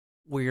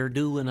We're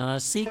doing a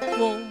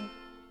sequel.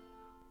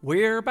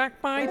 We're back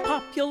by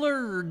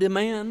popular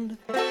demand.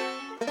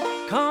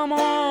 Come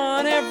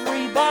on,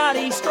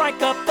 everybody,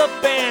 strike up the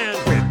band.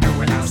 We're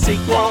doing a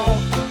sequel.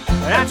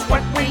 That's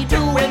what we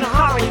do in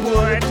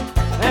Hollywood.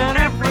 And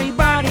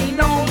everybody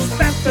knows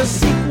that the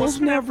sequel's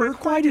never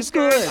quite as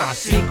good. A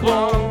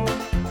sequel,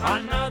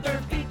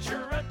 another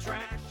feature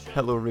attraction.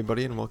 Hello,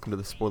 everybody, and welcome to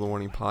the Spoiler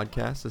Warning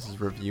Podcast. This is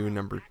review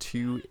number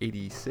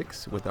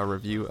 286 with our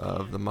review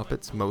of The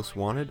Muppets Most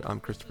Wanted.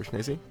 I'm Christopher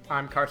Schnese.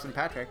 I'm Carson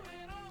Patrick.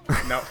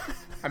 No,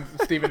 I'm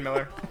Stephen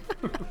Miller.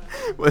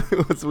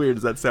 What's weird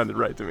is that sounded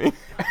right to me.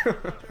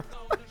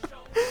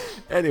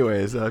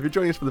 Anyways, if you're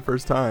joining us for the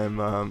first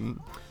time,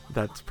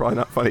 that's probably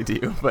not funny to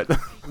you, but...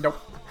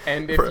 Nope.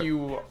 And if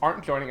you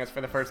aren't joining us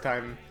for the first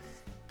time,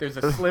 there's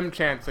a slim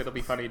chance it'll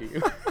be funny to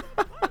you.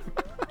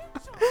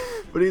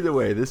 But either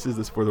way, this is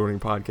the Spoiler Warning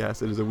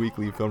Podcast. It is a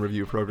weekly film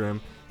review program.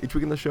 Each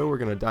week in the show, we're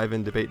going to dive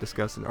in, debate,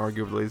 discuss, and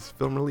argue over the latest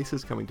film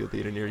releases coming to a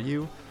theater near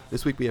you.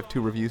 This week, we have two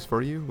reviews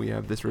for you. We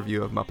have this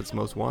review of Muppets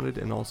Most Wanted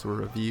and also a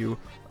review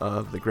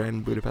of the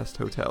Grand Budapest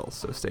Hotel.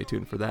 So stay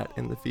tuned for that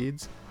in the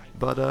feeds.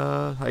 But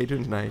how you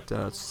doing tonight,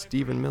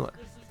 Stephen Miller?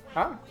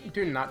 I'm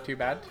doing not too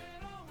bad.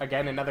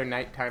 Again, another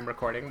nighttime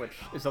recording, which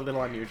is a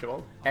little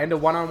unusual. And a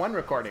one-on-one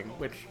recording,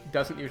 which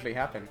doesn't usually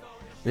happen.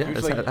 Yeah,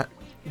 usually,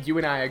 you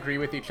and I agree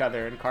with each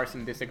other, and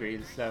Carson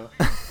disagrees. So,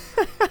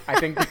 I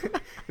think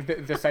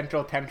the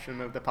central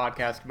tension of the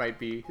podcast might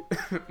be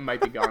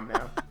gone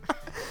now.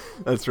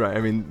 That's right.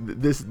 I mean,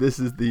 this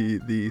is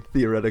the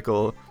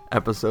theoretical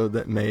episode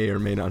that may or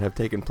may not have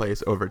taken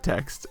place over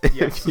text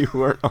if you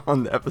weren't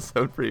on the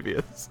episode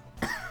previous.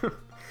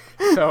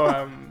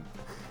 So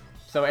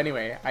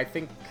anyway, I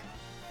think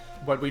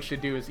what we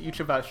should do is each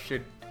of us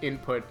should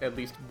input at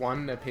least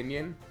one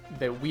opinion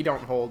that we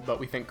don't hold, but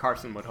we think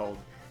Carson would hold,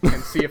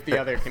 and see if the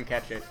other can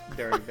catch it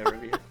during the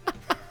review.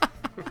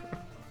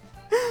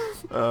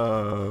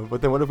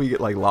 But then what if we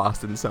get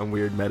lost in some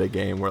weird meta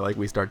game where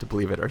we start to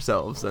believe it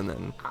ourselves, and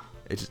then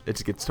it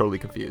just gets totally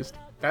confused?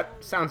 That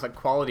sounds like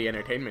quality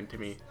entertainment to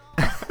me.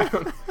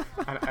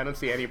 I don't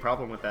see any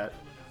problem with that.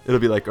 It'll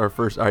be like our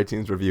first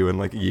iTunes review in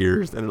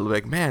years, and it'll be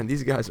like, man,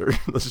 these guys are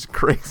just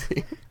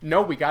crazy.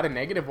 No, we got a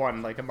negative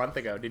one a month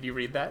ago. Did you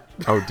read that?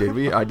 Oh, did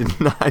we? I did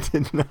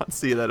not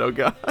see that. Oh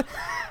god.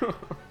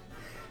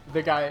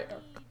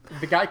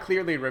 The guy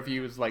clearly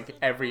reviews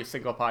every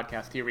single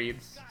podcast he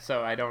reads,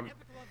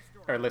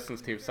 or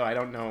listens to, so I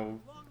don't know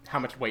how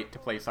much weight to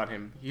place on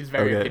him. He's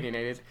very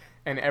opinionated,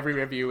 and every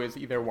review is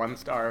either 1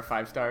 star or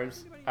 5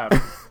 stars.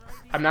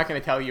 I'm not going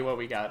to tell you what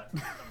we got.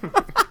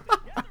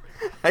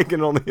 I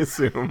can only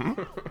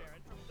assume.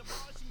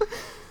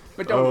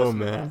 But don't listen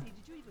man. to that.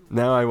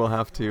 Now I will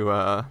have to,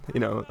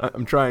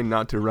 I'm trying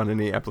not to run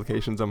any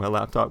applications on my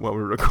laptop while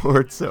we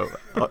record, so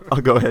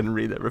I'll go ahead and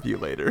read that review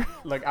later.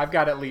 I've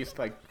got at least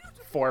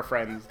 4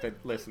 friends that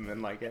listen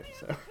and like it,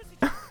 so.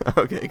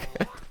 Okay,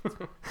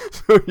 good.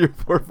 So your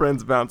 4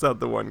 friends bounce out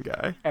the one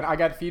guy. And I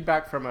got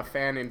feedback from a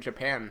fan in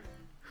Japan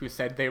who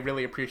said they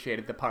really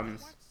appreciated the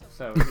puns.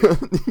 So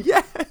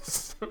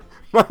Yes!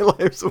 My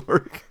life's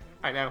work.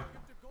 I know.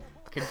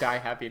 Can die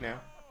happy now.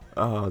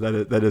 Oh,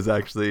 that is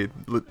actually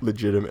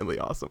legitimately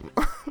awesome.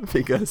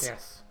 Because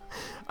yes.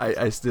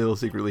 I still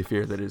secretly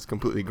fear that it is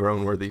completely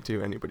groan-worthy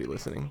to anybody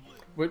listening.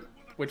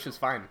 Which is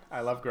fine.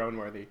 I love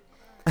groan-worthy.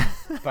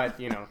 But,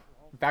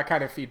 that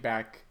kind of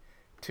feedback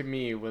to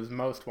me was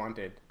most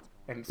wanted.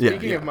 And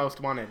speaking of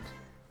most wanted,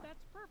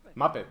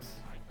 Muppets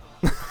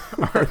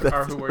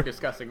are who we're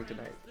discussing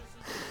tonight.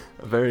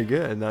 Very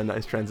good.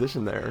 Nice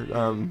transition there.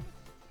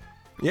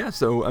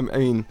 So, I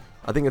mean,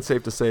 I think it's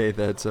safe to say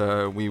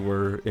that we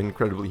were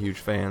incredibly huge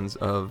fans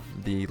of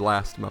the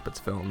last Muppets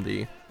film.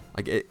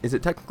 Is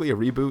it technically a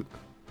reboot?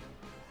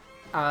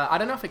 I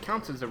don't know if it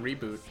counts as a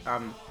reboot,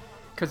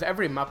 because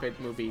every Muppet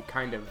movie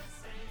kind of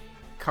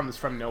comes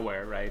from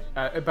nowhere, right?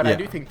 But I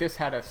do think this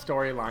had a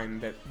storyline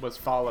that was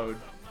followed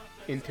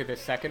into the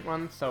second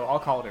one, so I'll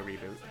call it a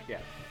reboot. Yeah,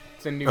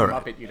 it's a new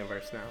Muppet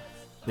universe now.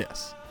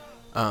 Yes.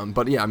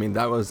 But yeah, I mean,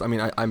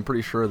 I'm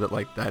pretty sure that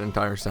that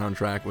entire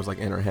soundtrack was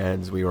in our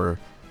heads. We were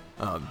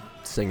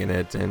singing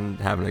it and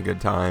having a good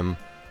time.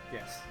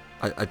 Yes.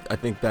 I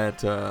think that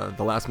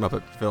the last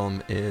Muppet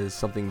film is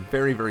something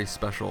very, very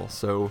special.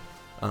 So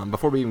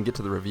before we even get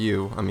to the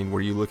review, I mean,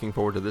 were you looking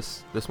forward to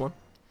this one?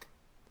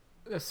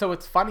 So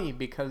it's funny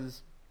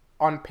because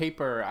on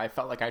paper I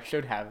felt like I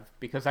should have,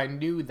 because I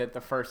knew that the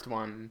first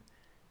one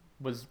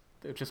was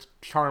just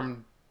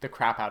charmed the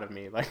crap out of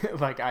me.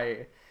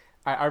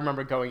 I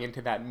remember going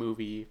into that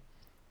movie,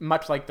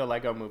 much like the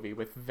Lego movie,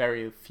 with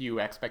very few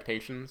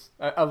expectations.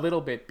 A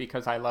little bit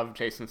because I love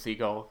Jason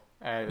Segel,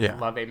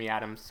 love Amy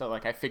Adams, so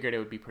I figured it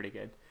would be pretty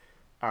good.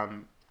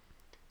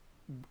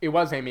 It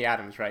was Amy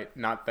Adams, right?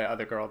 Not the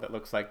other girl that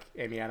looks like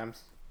Amy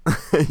Adams?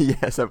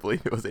 Yes, I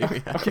believe it was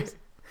Amy Adams. Okay.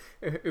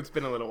 It's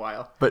been a little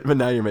while. But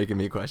now you're making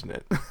me question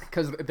it.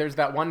 Because there's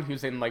that one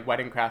who's in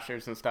Wedding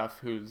Crashers and stuff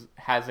who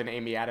has an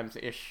Amy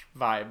Adams-ish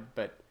vibe,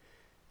 but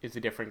is a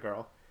different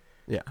girl.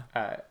 Yeah.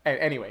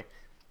 Anyway,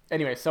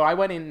 so I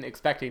went in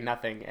expecting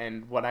nothing,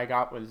 and what I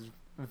got was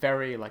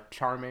very like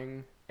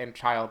charming and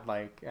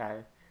childlike,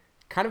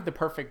 kind of the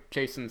perfect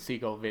Jason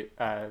Segel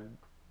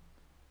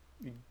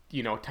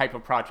type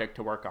of project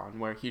to work on,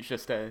 where he's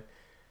just a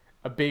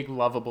big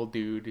lovable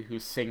dude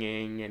who's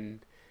singing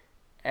and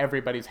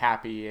everybody's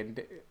happy,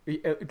 and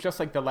just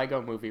like the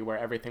Lego movie where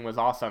everything was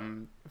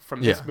awesome.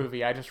 From this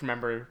movie, I just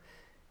remember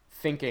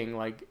thinking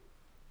like,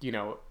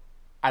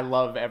 I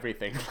love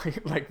everything.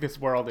 like this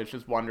world is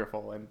just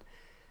wonderful, and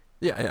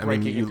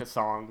breaking into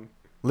song.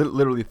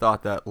 Literally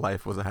thought that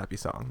life was a happy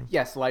song.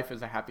 Yes, life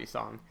is a happy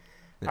song.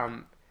 Yeah.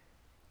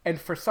 And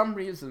for some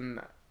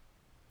reason,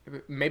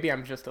 maybe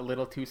I'm just a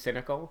little too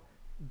cynical,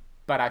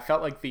 but I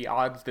felt like the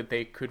odds that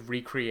they could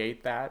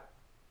recreate that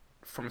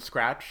from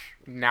scratch,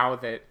 now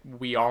that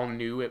we all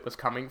knew it was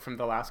coming from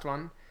the last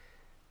one,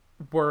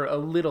 were a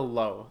little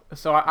low.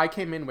 So I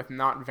came in with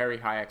not very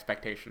high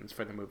expectations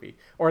for the movie,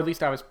 or at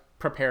least I was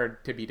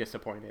prepared to be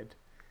disappointed.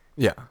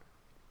 Yeah.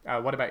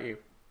 What about you?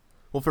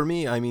 Well, for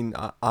me, I mean,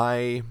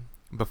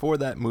 before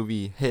that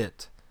movie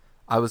hit,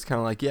 I was kind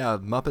of like, yeah,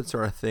 Muppets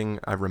are a thing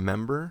I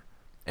remember,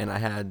 and I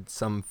had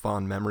some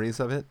fond memories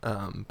of it,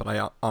 but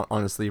I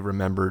honestly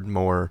remembered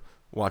more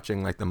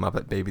watching like the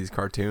Muppet Babies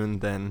cartoon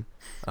than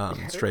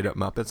straight up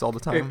Muppets all the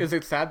time. Is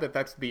it sad that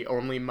that's the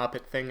only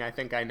Muppet thing I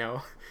think I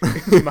know?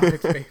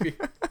 Muppets Baby.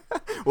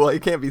 Well,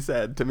 it can't be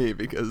sad to me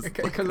because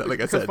like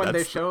I said, when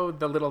they show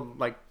the little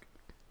like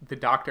the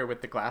doctor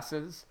with the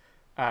glasses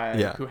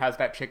who has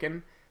that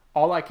chicken,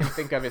 all I can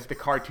think of is the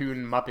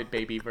cartoon Muppet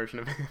Baby version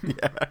of him.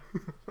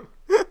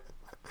 Yeah.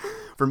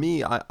 For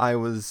me, I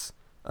was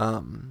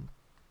I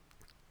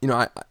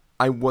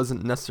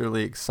wasn't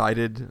necessarily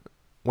excited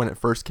when it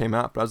first came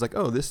out, but I was like,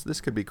 oh, this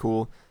could be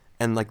cool.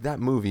 And like that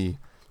movie,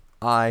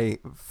 I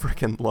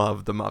freaking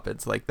love the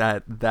Muppets. Like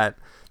that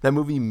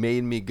movie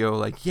made me go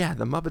like, yeah,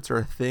 the Muppets are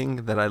a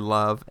thing that I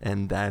love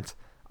and that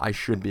I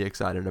should be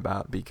excited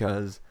about,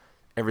 because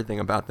everything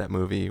about that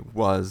movie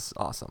was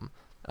awesome.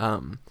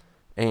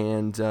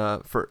 And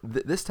for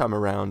this time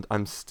around,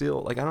 I'm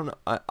still like,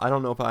 I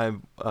don't know if I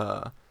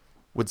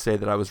would say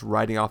that I was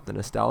riding off the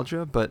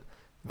nostalgia, but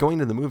going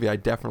to the movie, I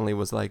definitely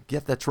was like,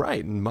 yeah, that's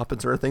right, and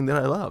Muppets are a thing that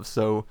I love.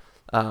 So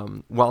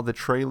while the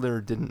trailer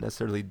didn't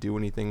necessarily do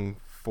anything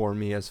for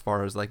me as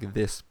far as like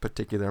this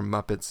particular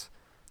Muppets,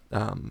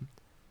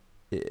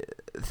 it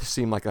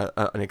seemed like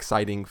an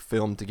exciting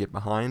film to get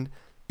behind,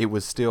 it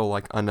was still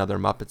like another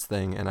Muppets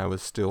thing, and I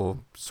was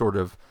still sort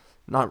of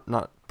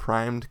not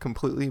primed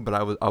completely, but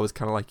I was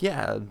kind of like,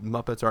 yeah,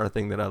 Muppets are a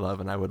thing that I love,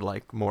 and I would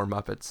like more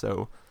Muppets.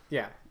 So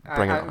yeah,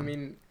 bring it on. I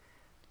mean,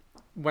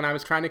 when I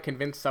was trying to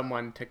convince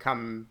someone to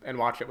come and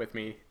watch it with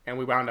me, and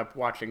we wound up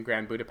watching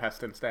Grand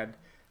Budapest instead,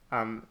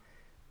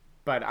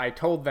 but I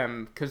told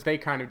them, because they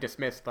kind of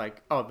dismissed,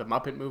 like, oh, the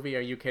Muppet movie,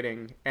 are you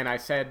kidding? And I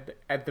said,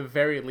 at the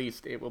very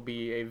least, it will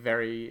be a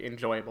very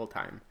enjoyable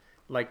time.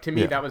 Like, to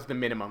me, that was the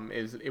minimum,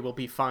 is it will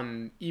be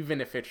fun,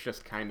 even if it's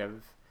just kind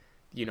of,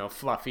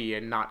 fluffy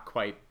and not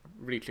quite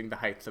reaching the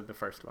heights of the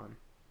first one.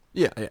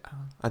 Yeah.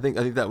 I think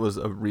that was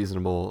a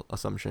reasonable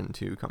assumption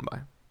to come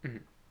by. Mm-hmm.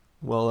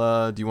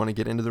 Well, do you want to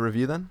get into the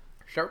review then?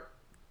 Sure.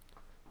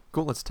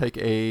 Cool, let's take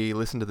a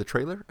listen to the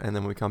trailer, and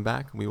then when we come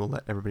back, we will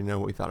let everybody know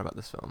what we thought about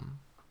this film.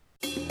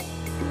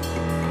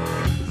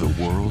 The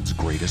world's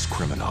greatest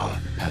criminal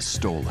has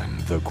stolen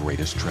the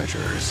greatest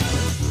treasures,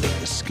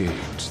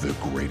 escaped the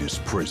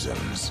greatest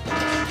prisons,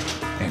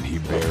 and he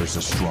bears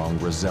a strong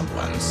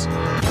resemblance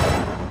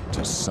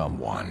to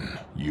someone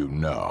you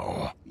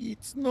know.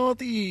 It's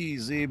not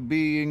easy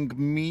being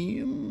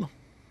mean.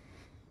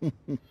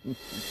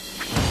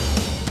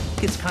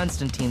 It's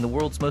Constantine, the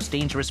world's most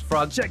dangerous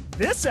frog. Check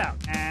this out.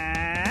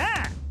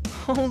 Ah!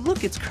 Oh,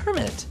 look, it's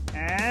Kermit.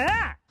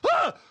 Ah!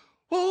 Ah!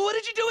 Well, what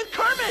did you do with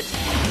Kermit?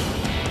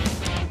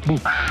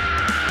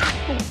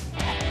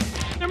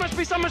 There must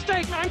be some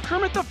mistake. I'm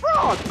Kermit the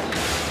Frog.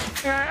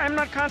 I'm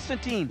not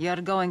Constantine. You're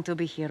going to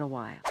be here a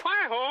while.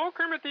 Hi-ho,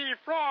 Kermit the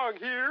Frog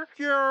here.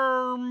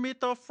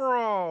 Kermit the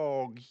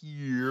Frog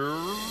here.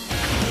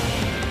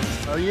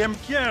 I am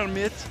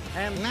Kermit,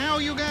 and now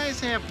you guys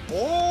have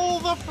all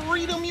the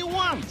freedom you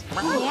want.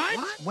 What?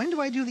 When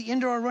do I do the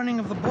indoor running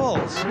of the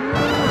bulls?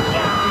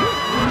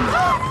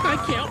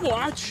 I can't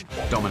watch.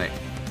 Dominic,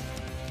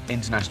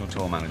 international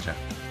tour manager.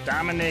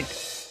 Dominic,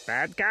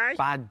 bad guy?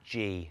 Bad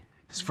G.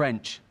 It's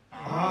French.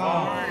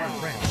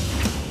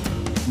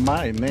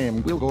 My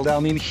name will go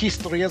down in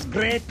history as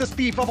greatest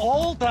thief of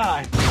all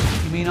time.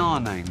 You mean our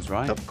names,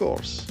 right? Of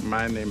course.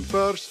 My name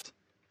first,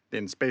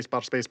 then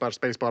spacebar, spacebar,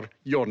 spacebar,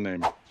 your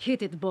name.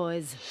 Hit it,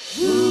 boys.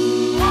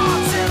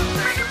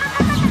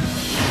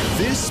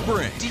 This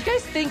spring, Do you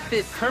guys think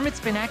that Kermit's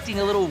been acting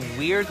a little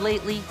weird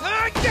lately?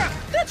 Yeah,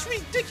 that's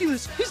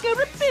ridiculous. He's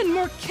never been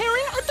more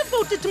caring or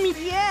devoted to me.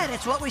 Yeah,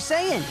 that's what we're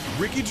saying.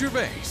 Ricky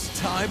Gervais,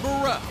 Ty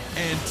Burrell,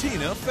 and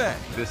Tina Fey.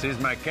 This is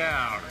my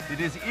car. It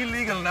is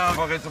illegal now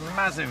for its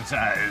massive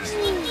size.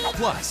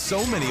 Plus,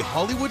 so many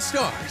Hollywood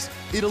stars,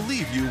 it'll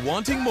leave you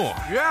wanting more.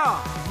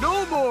 Yeah,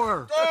 no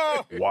more.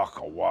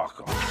 Waka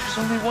waka. There's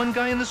only one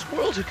guy in this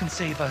world who can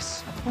save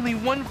us. Only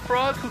one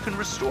frog who can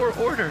restore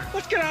order.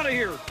 Let's get out of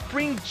here.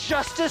 Bring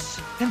justice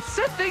and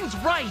set things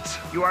right.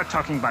 You are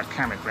talking about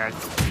Kermit, right?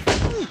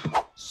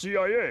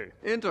 CIA.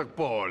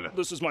 Interpol.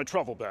 This is my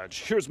travel badge.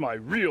 Here's my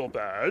real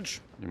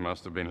badge. You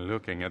must have been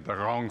looking at the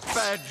wrong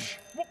badge.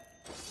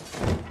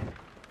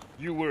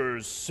 You were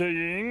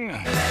saying?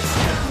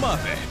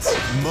 Muppets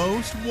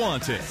Most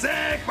Wanted.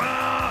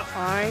 Sigma!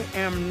 I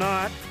am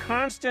not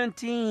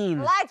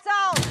Constantine. Lights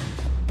out!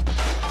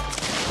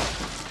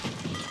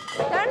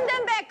 Turn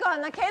them back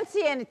on. I can't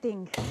see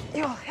anything.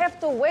 You'll have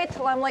to wait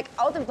till I'm like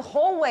out of the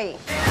hallway.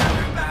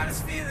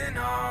 Everybody's feeling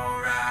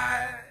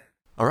alright.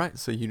 Alright,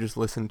 so you just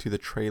listened to the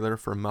trailer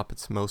for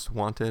Muppets Most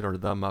Wanted, or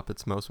The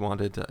Muppets Most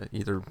Wanted.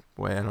 Either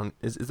way, I don't...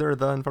 Is there a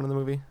the in front of the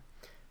movie?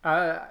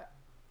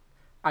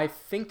 I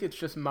think it's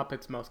just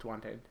Muppets Most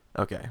Wanted.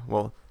 Okay,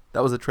 well,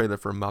 that was a trailer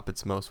for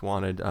Muppets Most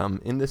Wanted.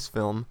 In this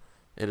film,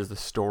 it is the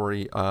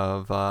story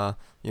of,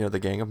 the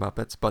gang of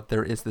Muppets, but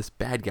there is this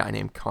bad guy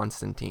named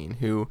Constantine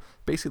who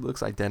basically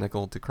looks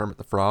identical to Kermit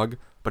the Frog,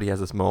 but he has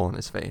this mole on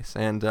his face.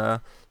 And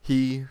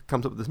he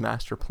comes up with this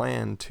master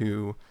plan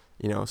to,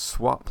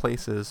 swap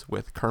places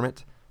with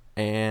Kermit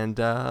and,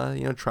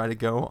 try to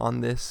go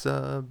on this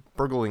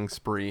burgling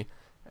spree.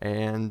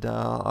 And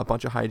a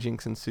bunch of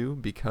hijinks ensue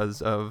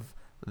because of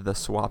the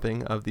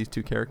swapping of these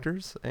two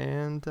characters,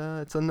 and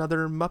it's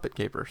another Muppet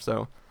caper.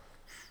 So,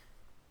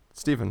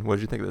 Stephen, what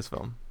did you think of this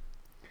film?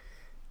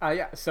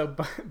 So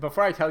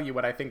before I tell you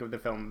what I think of the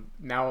film,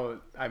 now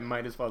I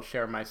might as well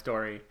share my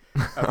story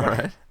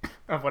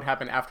of what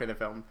happened after the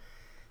film.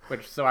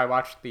 So I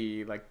watched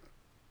the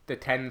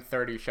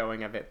 10:30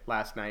 showing of it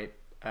last night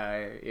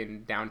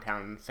in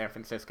downtown San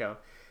Francisco,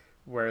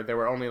 where there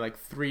were only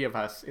 3 of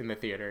us in the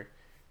theater.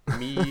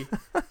 Me,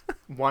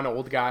 one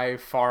old guy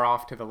far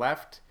off to the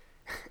left,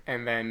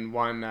 and then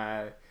one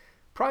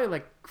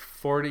probably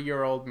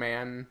 40-year-old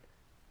man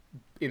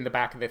in the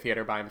back of the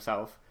theater by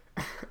himself.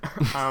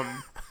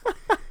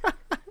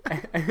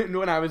 And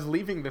when I was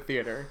leaving the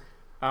theater,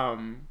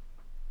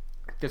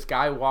 this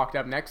guy walked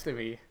up next to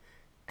me,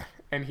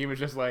 and he was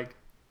just like,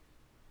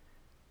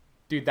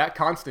 "Dude, that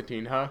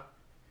Constantine, huh?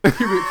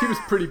 He was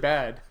pretty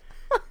bad.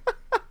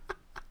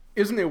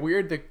 Isn't it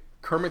weird that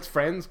Kermit's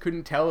friends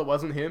couldn't tell it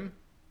wasn't him?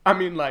 I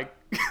mean,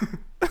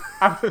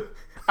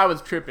 I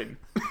was tripping."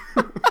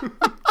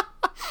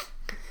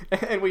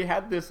 And we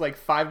had this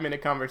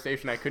 5-minute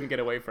conversation I couldn't get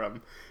away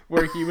from,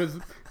 where he was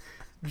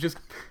just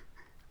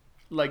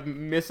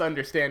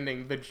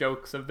misunderstanding the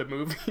jokes of the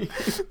movie.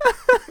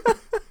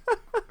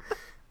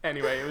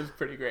 Anyway, it was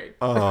pretty great.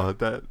 Oh,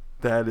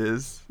 that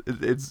is,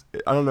 it's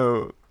I don't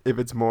know if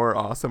it's more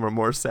awesome or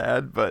more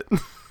sad, but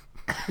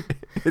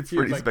it's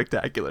pretty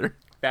spectacular.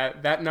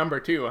 That number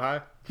 2, huh?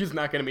 He's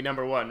not going to be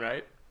number 1,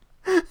 right?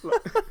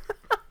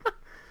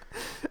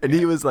 And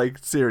he was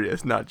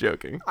serious, not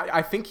joking.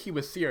 I think he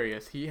was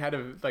serious. He had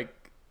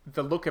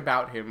the look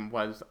about him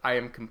was, I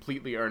am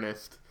completely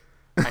earnest.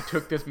 I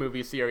took this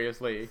movie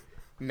seriously.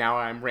 Now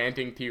I'm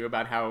ranting to you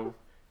about how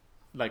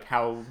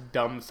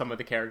dumb some of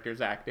the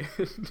characters acted.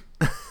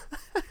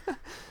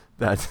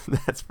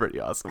 That's pretty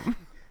awesome.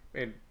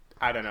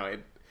 I don't know.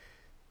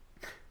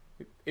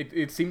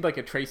 It seemed like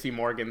a Tracy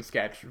Morgan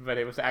sketch, but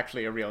it was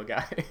actually a real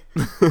guy.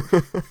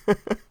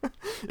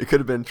 It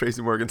could have been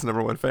Tracy Morgan's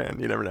number 1 fan.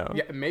 You never know.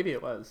 Yeah, maybe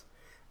it was.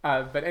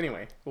 But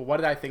anyway, what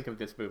did I think of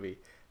this movie?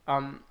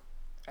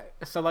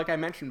 So like I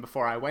mentioned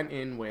before, I went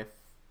in with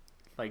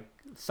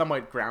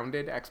somewhat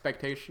grounded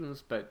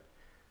expectations, but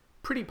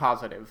pretty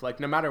positive.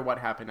 No matter what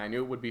happened, I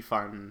knew it would be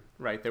fun,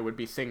 right? There would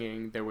be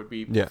singing, there would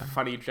be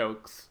funny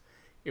jokes.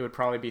 It would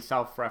probably be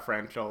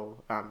self-referential.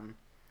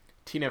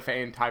 Tina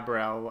Fey and Ty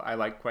Burrell I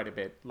like quite a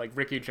bit.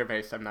 Ricky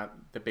Gervais I'm not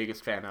the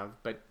biggest fan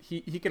of, but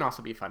he can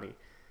also be funny.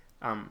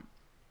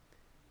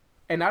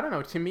 And I don't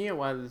know, to me it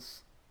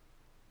was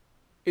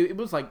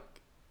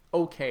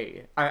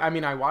okay. I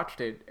mean, I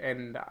watched it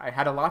and I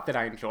had a lot that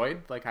I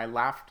enjoyed. I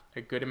laughed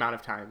a good amount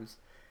of times.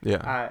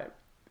 Yeah.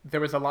 There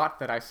was a lot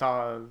that I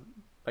saw,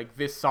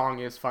 this song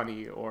is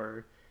funny,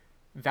 or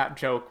that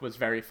joke was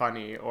very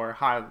funny, or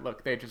hi,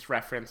 look, they just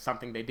referenced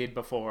something they did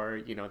before,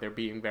 they're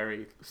being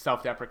very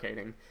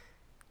self-deprecating.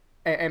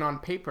 And on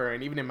paper,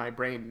 and even in my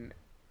brain,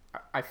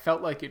 I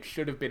felt like it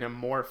should have been a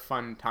more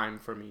fun time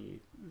for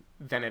me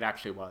than it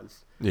actually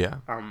was. Yeah.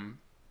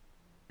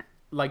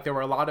 There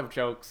were a lot of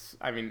jokes.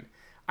 I mean,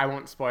 I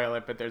won't spoil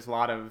it, but there's a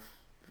lot of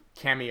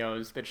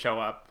cameos that show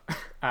up.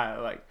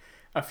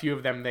 A few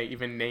of them, they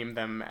even name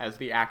them as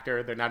the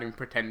actor. They're not even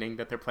pretending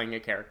that they're playing a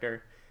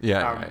character.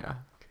 Yeah.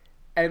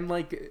 And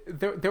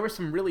there were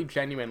some really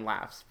genuine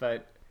laughs,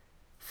 but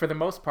for the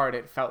most part,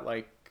 it felt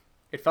like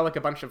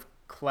a bunch of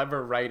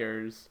clever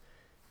writers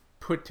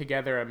put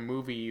together a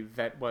movie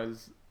that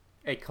was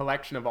a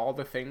collection of all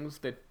the things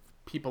that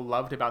people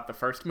loved about the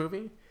first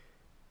movie,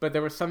 but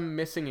there was some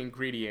missing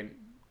ingredient,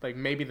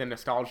 maybe the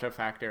nostalgia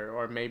factor,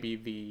 or maybe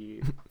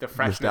the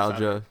freshness.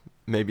 Nostalgia,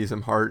 maybe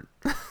some heart.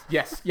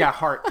 Yes, yeah,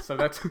 heart. So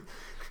that's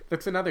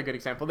another good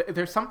example.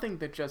 There's something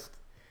that just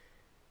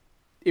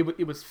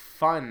it was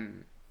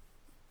fun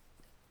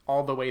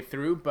all the way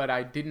through, but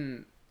I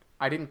didn't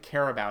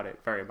care about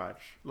it very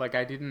much.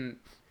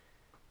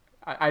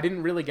 I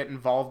didn't really get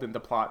involved in the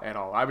plot at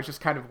all. I was just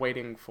kind of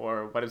waiting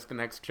for what is the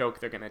next joke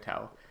they're going to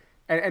tell.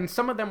 And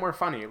some of them were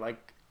funny.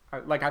 Like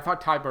I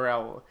thought Ty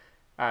Burrell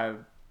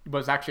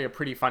was actually a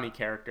pretty funny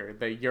character.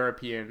 The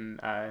European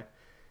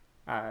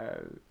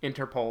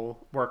Interpol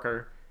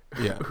worker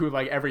who,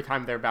 like, every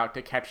time they're about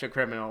to catch a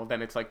criminal,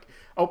 then it's like,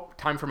 oh,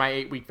 time for my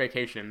 8-week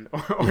vacation.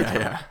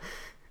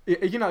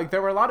 You know, like,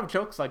 there were a lot of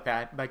jokes like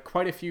that, like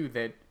quite a few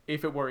that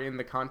if it were in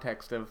the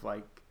context of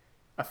like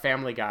a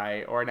Family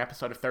Guy or an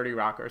episode of 30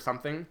 Rock or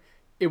something,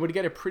 it would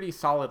get a pretty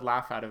solid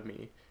laugh out of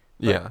me.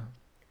 But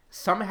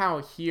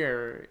somehow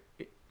here,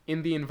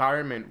 in the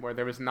environment where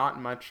there was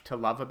not much to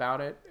love about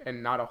it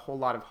and not a whole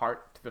lot of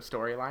heart to the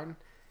storyline,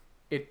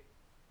 it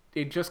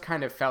just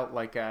kind of felt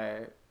like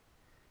a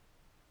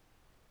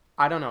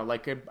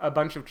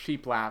bunch of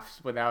cheap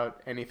laughs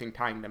without anything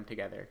tying them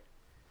together.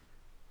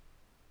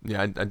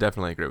 Yeah, I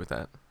definitely agree with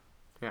that.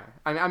 Yeah,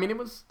 I mean, it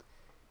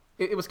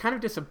was kind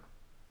of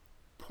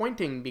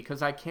disappointing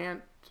because I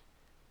can't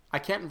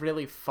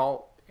really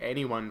fault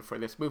anyone for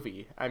this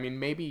movie. I mean,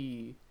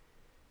 maybe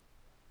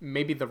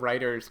the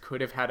writers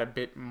could have had a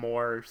bit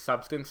more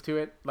substance to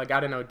it. Like,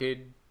 I don't know,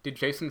 did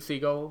Jason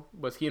Segel,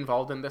 was he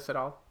involved in this at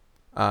all?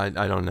 I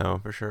don't know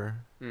for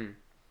sure.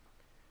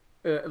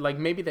 Like,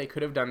 maybe they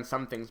could have done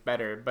some things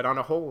better, but on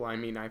a whole, I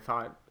mean, I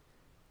thought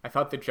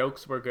the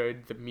jokes were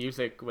good, the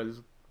music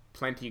was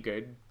plenty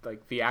good,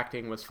 like, the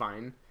acting was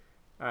fine.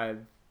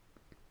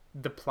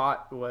 The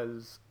plot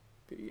was,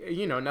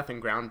 you know,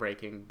 nothing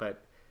groundbreaking,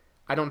 but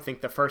I don't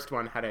think the first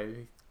one had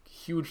a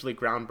hugely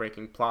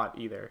groundbreaking plot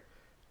either.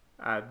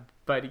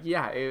 But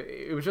yeah,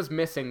 it was just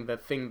missing the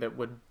thing that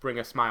would bring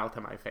a smile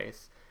to my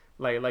face.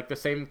 Like the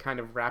same kind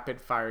of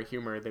rapid fire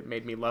humor that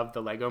made me love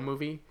the Lego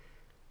Movie.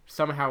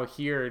 Somehow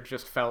here it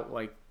just felt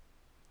like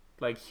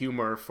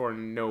humor for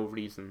no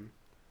reason.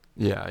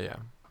 Yeah.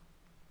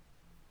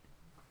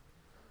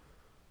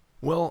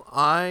 Well,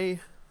 I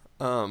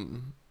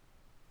am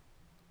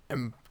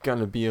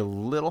gonna be a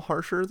little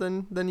harsher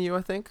than you,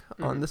 I think,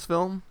 on this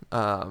film.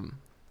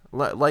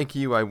 Like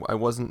you, I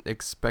wasn't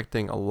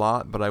expecting a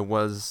lot, but I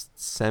was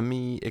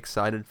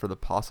semi-excited for the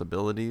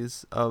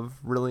possibilities of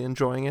really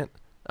enjoying it.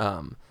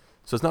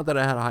 So it's not that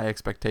I had a high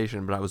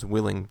expectation, but I was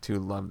willing to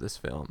love this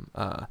film.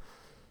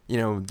 You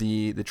know,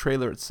 the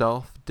trailer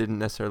itself didn't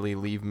necessarily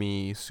leave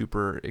me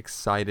super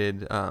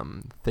excited,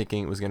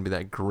 thinking it was going to be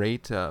that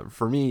great.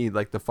 For me,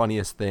 like, the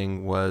funniest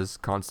thing was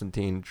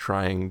Constantine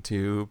trying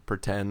to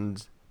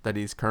pretend that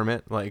he's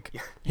Kermit, like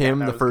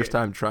the first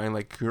time trying,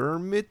 like,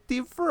 Kermit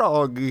the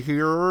Frog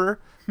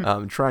here,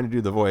 trying to do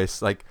the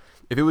voice. Like,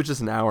 if it was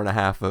just an hour and a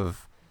half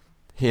of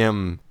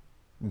him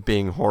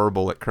being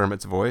horrible at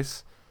Kermit's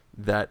voice,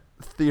 that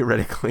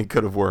theoretically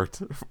could have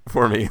worked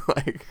for me.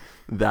 Like,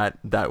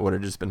 that would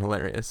have just been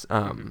hilarious.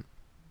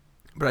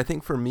 But I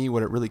think for me,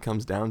 what it really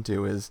comes down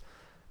to is,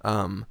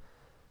 I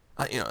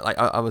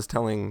was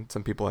telling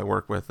some people I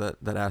work with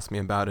that asked me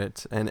about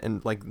it,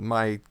 and like,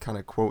 my kind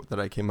of quote that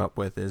I came up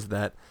with is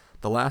that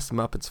the last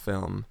Muppets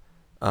film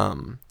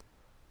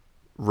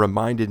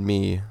reminded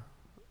me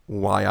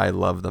why I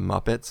love the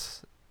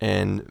Muppets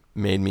and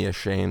made me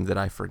ashamed that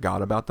I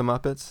forgot about the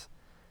Muppets.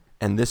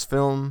 And this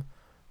film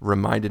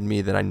reminded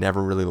me that I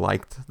never really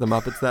liked the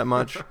Muppets that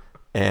much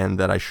and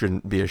that I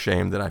shouldn't be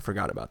ashamed that I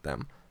forgot about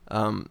them.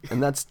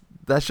 And that's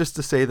just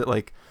to say that,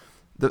 like,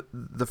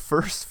 the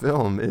first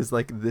film is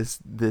like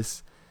this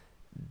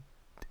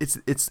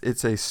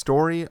it's a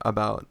story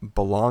about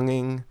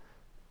belonging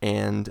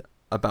and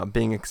about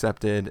being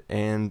accepted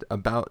and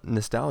about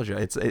nostalgia.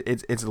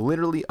 It's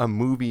literally a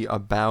movie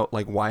about,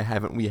 like, why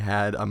haven't we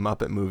had a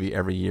Muppet movie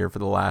every year for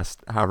the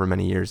last however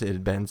many years it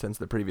had been since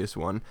the previous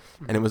one.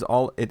 And it was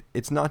all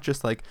it's not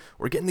just like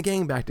we're getting the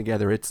gang back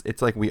together.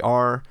 It's like we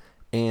are,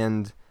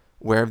 and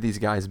where have these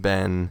guys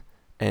been,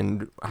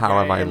 and how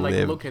have I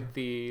lived?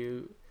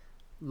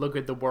 Look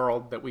at the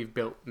world that we've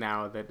built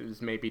now that is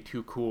maybe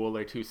too cool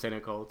or too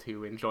cynical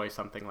to enjoy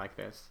something like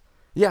this.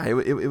 Yeah,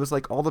 it was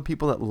like all the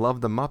people that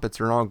love the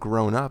Muppets are all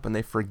grown up, and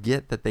they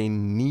forget that they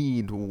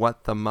need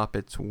what the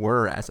Muppets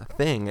were as a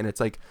thing. And it's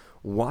like,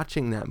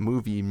 watching that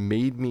movie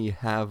made me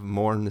have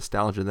more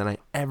nostalgia than I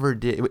ever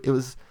did. It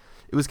was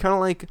kind of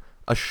like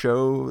a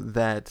show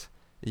that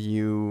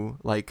you,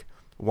 like,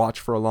 watch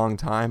for a long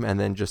time and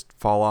then just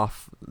fall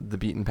off the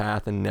beaten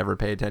path and never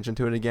pay attention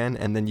to it again,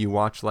 and then you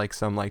watch, like,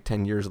 some, like,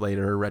 10 years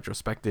later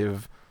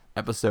retrospective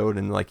episode,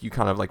 and, like, you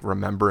kind of, like,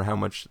 remember how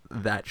much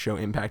that show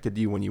impacted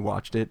you when you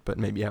watched it, but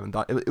maybe you haven't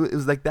thought. It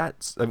was like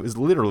that. It was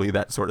literally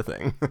that sort of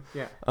thing.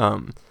 Yeah.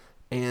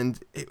 And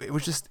it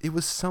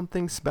was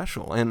something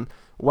special. And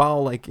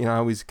while, like, you know, I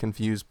always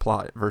confuse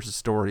plot versus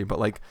story, but,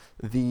 like,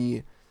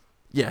 the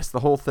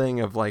whole thing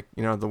of, like,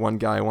 you know, the one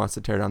guy wants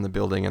to tear down the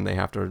building and they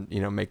have to,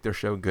 you know, make their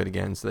show good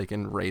again so they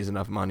can raise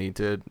enough money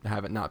to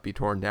have it not be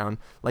torn down.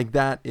 Like,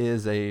 that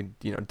is a,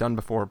 you know, done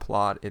before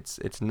plot.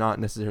 It's not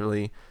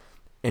necessarily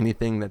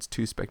anything that's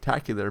too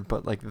spectacular,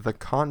 but, like, the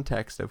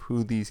context of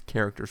who these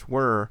characters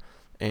were,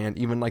 and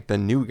even, like, the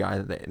new guy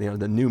that they, you know,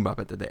 the new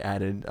Muppet that they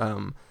added,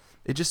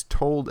 it just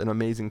told an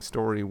amazing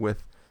story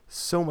with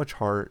so much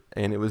heart,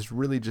 and it was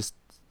really just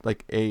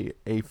like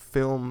a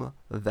film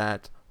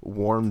that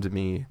warmed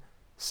me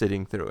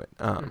sitting through it.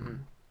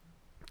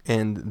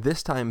 And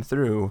this time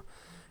through,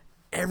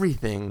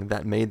 everything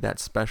that made that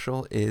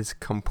special is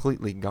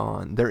completely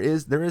gone. There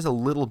is a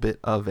little bit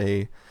of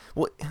a,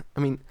 well, I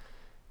mean,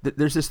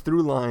 there's this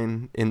through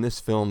line in this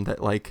film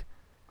that, like,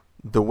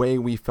 the way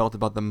we felt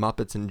about the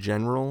Muppets in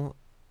general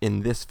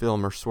in this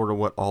film are sort of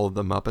what all of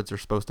the Muppets are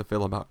supposed to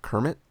feel about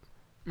Kermit.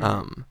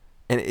 And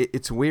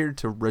it's weird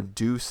to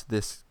reduce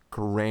this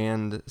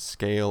grand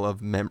scale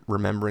of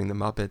remembering the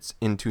Muppets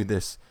into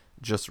this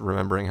just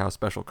remembering how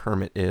special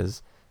Kermit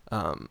is.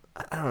 I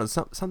don't know,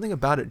 something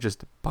about it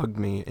just bugged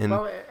me.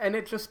 And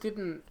it just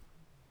didn't,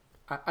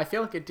 I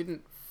feel like it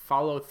didn't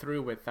follow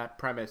through with that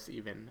premise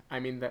even. I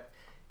mean, that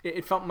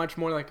it felt much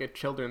more like a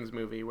children's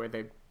movie where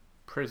they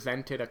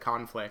presented a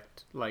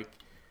conflict, like,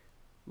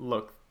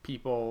 look,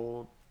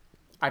 people,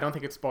 I don't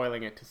think it's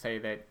spoiling it to say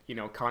that, you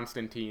know,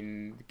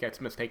 Constantine gets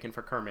mistaken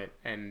for Kermit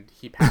and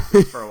he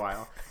passes for a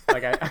while.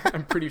 Like,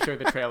 I'm pretty sure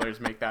the trailers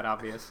make that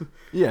obvious.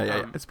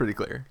 Yeah, it's pretty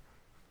clear.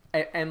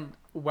 And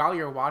while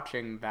you're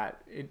watching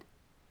that,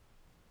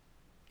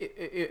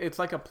 it's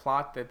like a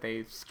plot that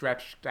they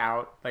stretched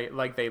out,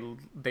 like they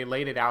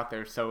laid it out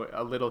there so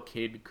a little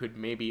kid could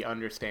maybe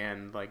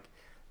understand, like,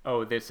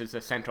 oh, this is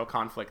a central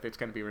conflict that's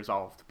going to be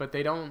resolved. But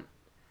they don't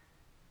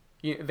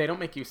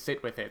make you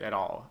sit with it at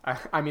all.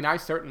 I mean, I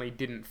certainly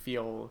didn't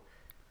feel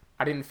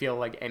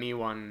like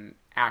anyone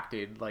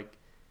acted, like,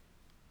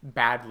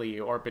 badly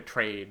or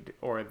betrayed,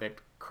 or that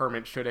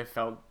Kermit should have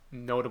felt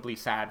notably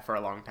sad for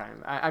a long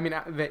time. I mean,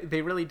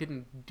 they really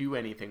didn't do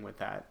anything with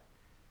that.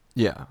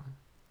 Yeah.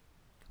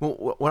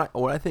 Well,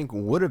 what I think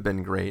would have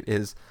been great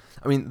is,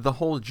 I mean, the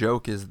whole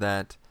joke is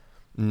that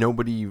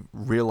nobody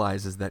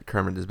realizes that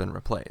Kermit has been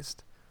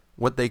replaced.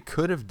 What they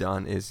could have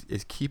done is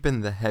keep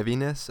in the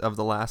heaviness of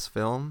the last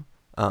film.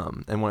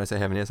 And when I say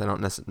heaviness, I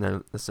don't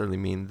necessarily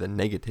mean the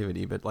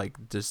negativity, but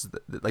like just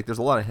like there's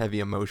a lot of heavy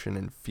emotion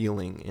and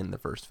feeling in the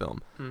first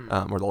film,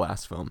 or the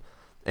last film.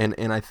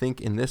 And I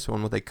think in this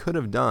one, what they could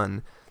have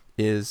done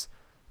is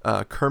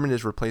Kermit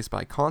is replaced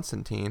by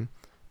Constantine,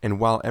 and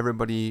while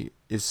everybody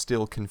is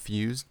still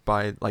confused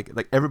by like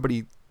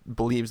everybody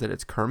believes that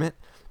it's Kermit,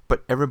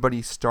 but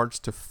everybody starts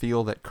to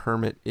feel that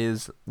Kermit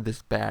is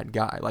this bad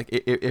guy. Like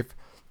if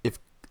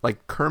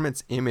like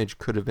Kermit's image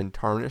could have been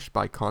tarnished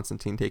by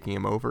Constantine taking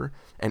him over,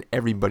 and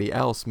everybody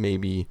else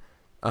maybe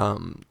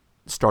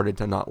started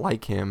to not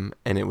like him,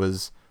 and it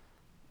was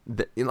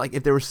like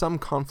if there was some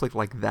conflict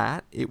like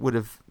that, it would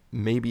have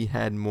maybe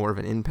had more of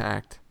an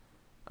impact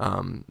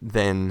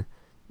than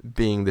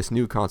being this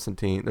new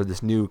Constantine or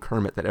this new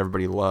Kermit that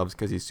everybody loves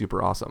because he's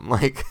super awesome.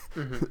 Like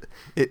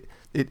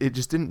it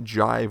just didn't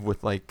jive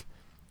with, like,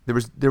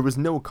 there was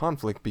no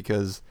conflict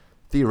because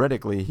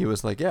theoretically he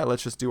was like, yeah,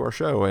 let's just do our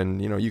show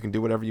and, you know, you can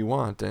do whatever you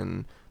want.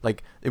 And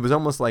like, it was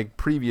almost like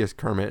previous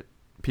Kermit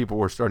people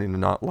were starting to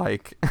not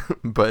like,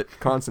 but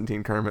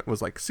Constantine Kermit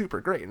was like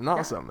super great and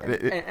awesome. Yeah.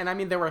 And I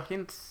mean, there were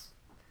hints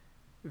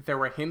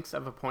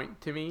of a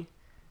point to me.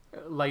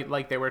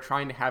 Like they were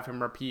trying to have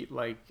him repeat,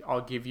 like,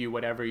 I'll give you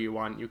whatever you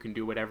want, you can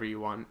do whatever you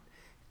want.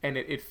 And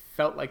it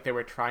felt like they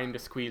were trying to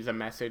squeeze a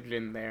message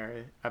in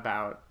there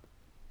about,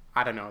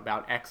 I don't know,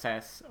 about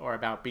excess or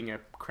about being a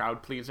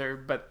crowd pleaser,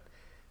 but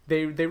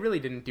they really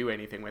didn't do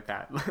anything with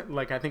that.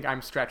 Like, I think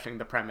I'm stretching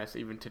the premise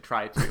even to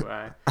try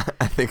to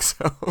I think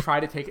so. Try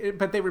to take it,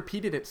 but they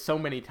repeated it so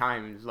many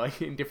times, like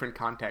in different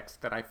contexts,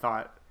 that I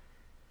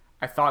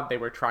thought they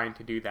were trying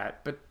to do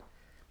that. But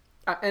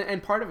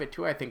and part of it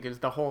too, I think, is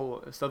the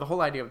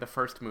whole idea of the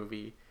first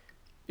movie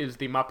is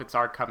the Muppets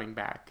are coming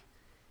back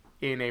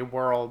in a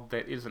world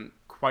that isn't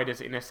quite as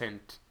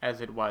innocent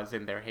as it was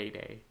in their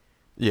heyday.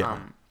 Yeah.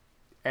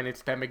 And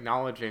it's them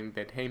acknowledging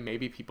that, hey,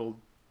 maybe people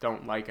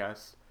don't like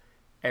us,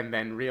 and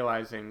then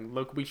realizing,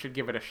 look, we should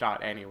give it a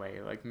shot anyway.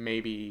 Like,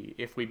 maybe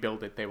if we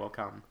build it, they will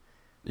come.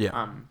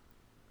 Yeah.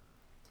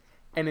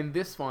 And in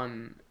this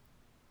one,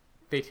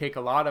 they take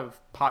a lot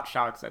of pot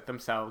shots at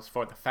themselves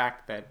for the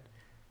fact that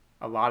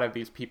a lot of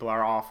these people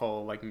are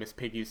awful. Like, Miss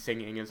Piggy's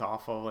singing is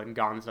awful, and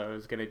Gonzo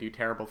is going to do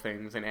terrible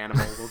things, and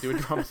Animal will do a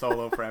drum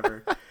solo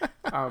forever.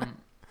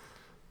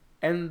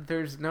 And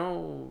there's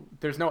no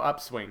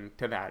upswing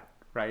to that,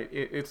 right?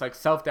 It's like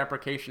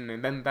self-deprecation,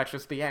 and then that's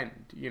just the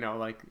end, you know,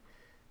 like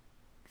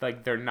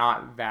they're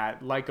not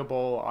that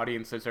likable,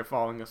 audiences are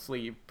falling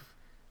asleep,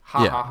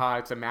 ha,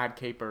 it's a mad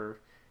caper,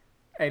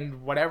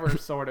 and whatever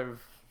sort of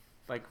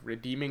like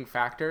redeeming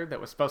factor that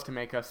was supposed to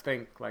make us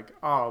think, like,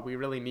 oh, we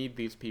really need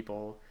these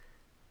people,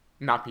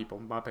 not people,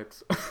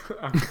 Muppets.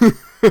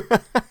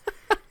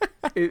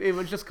 It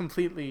was just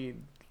completely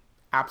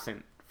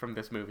absent from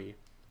this movie.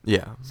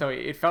 Yeah. So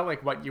it felt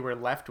like what you were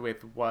left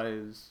with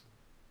was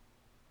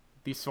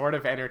the sort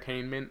of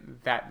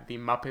entertainment that the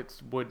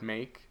Muppets would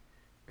make,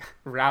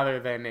 rather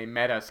than a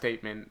meta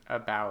statement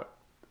about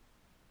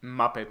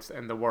Muppets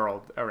and the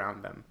world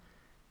around them.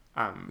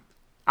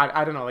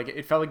 I don't know, like,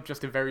 it felt like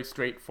just a very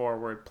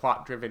straightforward,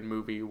 plot-driven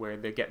movie where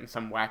they're getting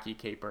some wacky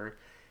caper,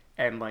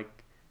 and,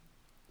 like,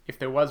 if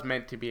there was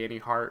meant to be any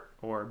heart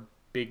or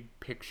big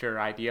picture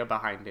idea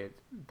behind it,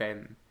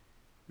 then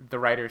the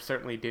writers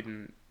certainly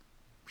didn't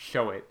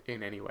show it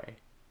in any way.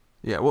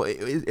 Yeah, well,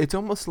 it's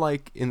almost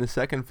like in the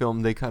second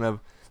film, they kind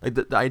of, like,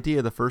 the idea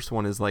of the first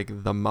one is, like,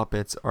 the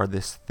Muppets are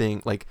this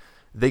thing, like,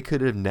 they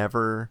could have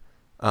never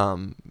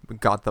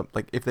got them,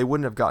 like, if they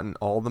wouldn't have gotten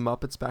all the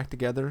Muppets back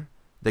together,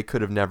 they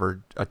could have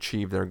never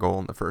achieved their goal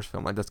in the first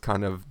film. Like, that's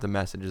kind of the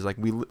message, is, like,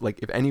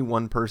 if any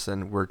one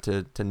person were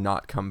to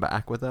not come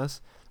back with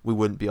us, we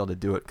wouldn't be able to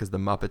do it, because the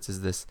Muppets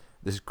is this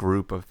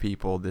group of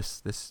people,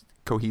 this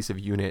cohesive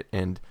unit,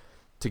 and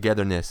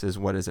togetherness is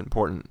what is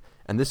important.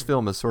 And this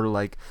film is sort of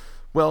like,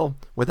 well,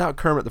 without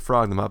Kermit the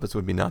Frog, the Muppets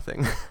would be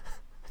nothing.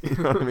 You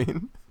know what I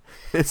mean?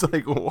 It's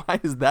like, why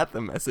is that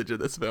the message of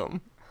this film?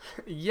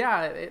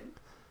 Yeah,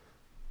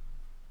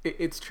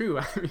 it's true.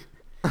 I mean,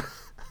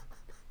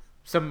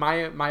 so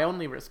my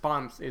only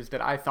response is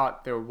that I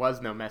thought there was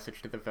no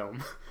message to the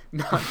film.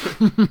 Not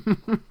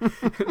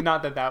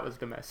that was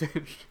the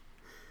message.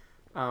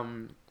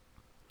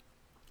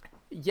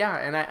 Yeah,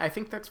 and I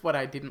think that's what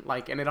I didn't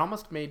like, and it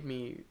almost made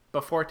me,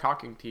 before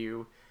talking to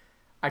you,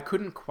 I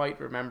couldn't quite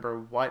remember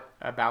what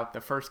about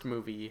the first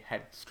movie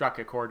had struck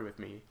a chord with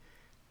me.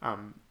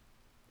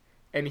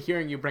 And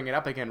hearing you bring it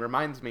up again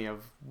reminds me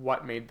of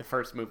what made the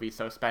first movie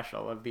so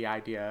special, of the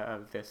idea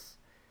of this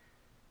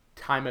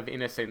time of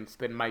innocence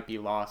that might be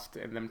lost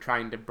and them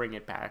trying to bring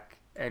it back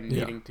and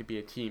needing to be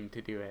a team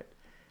to do it.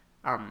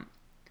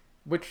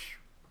 Which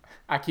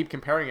I keep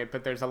comparing it,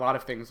 but there's a lot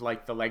of things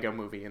like the Lego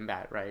movie in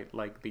that, right?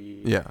 Like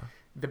the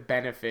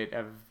benefit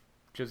of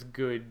just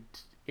good,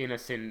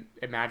 innocent,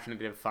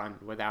 imaginative fun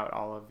without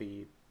all of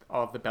the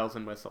bells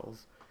and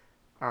whistles.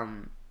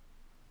 And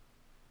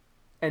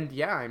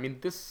yeah, I mean,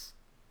 this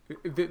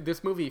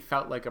movie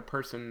felt like a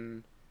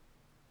person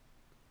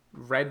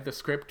read the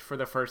script for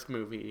the first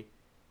movie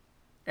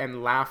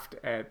and laughed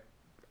at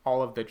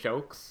all of the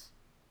jokes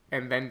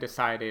and then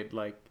decided,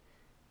 like,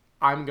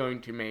 I'm going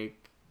to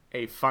make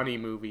a funny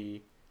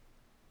movie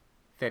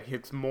that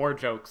hits more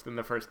jokes than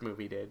the first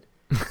movie did.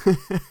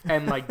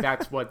 And, like,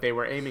 that's what they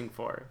were aiming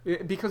for.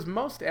 Because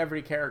most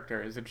every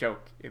character is a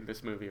joke in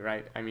this movie,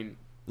 right? I mean...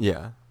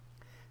 Yeah.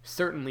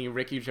 Certainly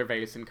Ricky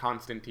Gervais and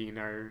Constantine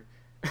are...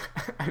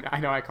 I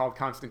know I called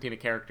Constantine a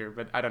character,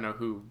 but I don't know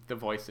who the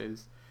voice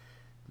is.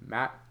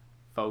 Matt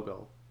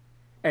Vogel.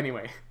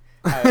 Anyway,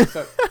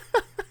 so...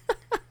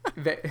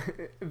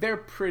 they're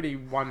pretty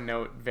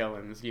one-note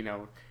villains, you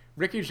know.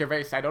 Ricky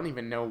Gervais, I don't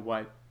even know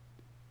what...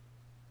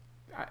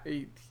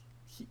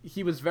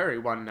 He was very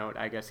one-note,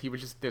 I guess. He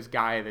was just this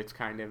guy that's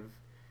kind of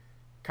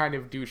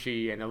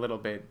douchey and a little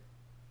bit...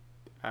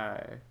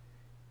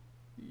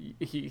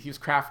 he's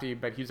crafty,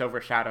 but he's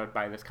overshadowed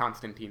by this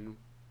Constantine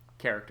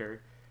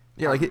character.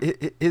 Yeah,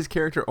 like his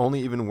character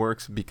only even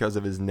works because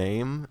of his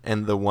name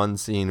and the one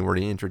scene where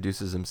he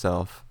introduces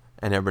himself,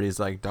 and everybody's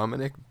like,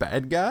 "Dominic,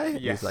 bad guy?"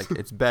 Yes. He's like,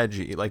 "It's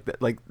Badgie." Like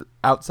that. Like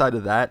outside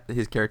of that,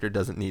 his character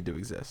doesn't need to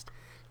exist.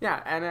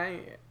 Yeah, and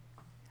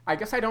I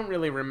guess I don't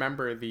really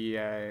remember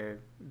the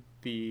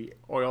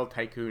oil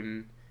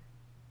tycoon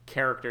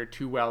character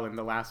too well in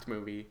the last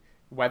movie,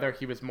 whether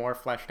he was more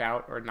fleshed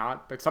out or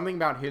not. But something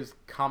about his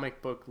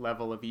comic book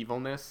level of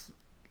evilness,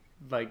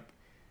 like,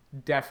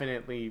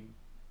 definitely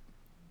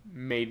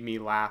made me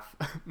laugh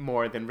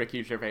more than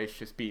Ricky Gervais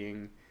just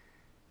being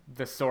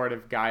the sort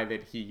of guy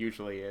that he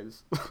usually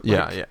is.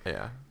 Yeah.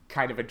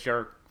 Kind of a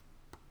jerk,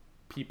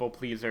 people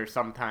pleaser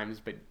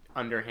sometimes, but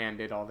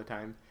underhanded all the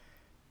time.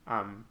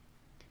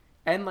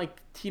 And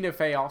like Tina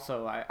Fey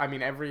also, I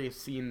mean, every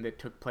scene that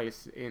took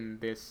place in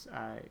this,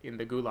 in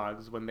the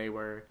gulags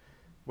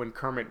when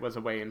Kermit was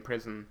away in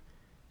prison,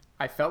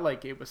 I felt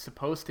like it was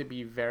supposed to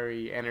be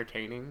very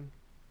entertaining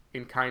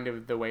in kind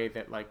of the way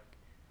that like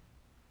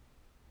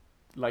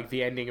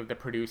the ending of The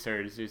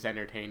Producers is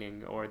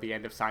entertaining, or the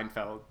end of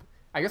Seinfeld.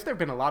 I guess there have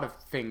been a lot of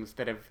things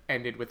that have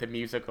ended with a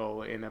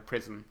musical in a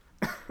prison.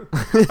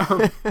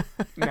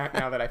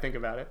 Now that I think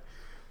about it.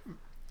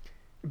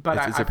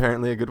 But it's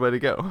apparently a good way to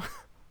go.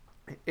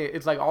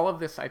 It's like all of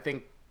this, I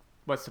think,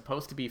 was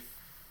supposed to be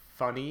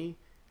funny,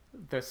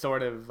 the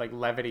sort of like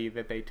levity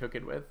that they took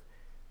it with,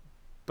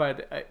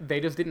 but they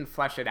just didn't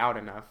flesh it out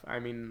enough. I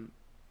mean,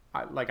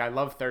 I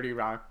love 30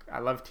 Rock, I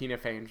love Tina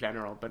Fey in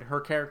general, but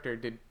her character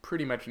did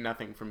pretty much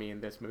nothing for me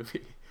in this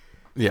movie.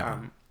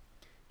 Yeah.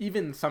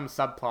 Even some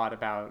subplot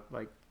about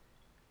like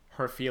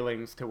her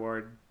feelings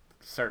toward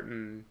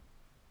certain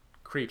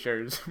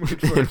creatures,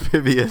 which were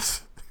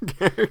amphibious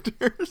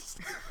characters,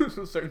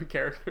 certain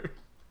characters,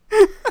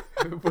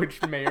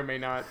 which may or may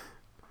not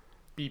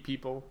be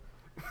people.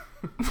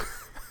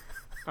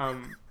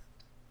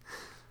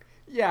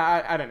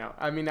 Yeah, I don't know.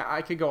 I mean,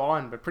 I could go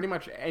on, but pretty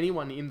much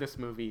anyone in this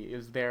movie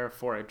is there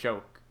for a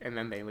joke, and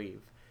then they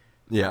leave.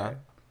 Yeah.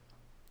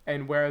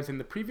 And whereas in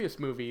the previous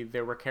movie,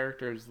 there were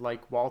characters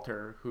like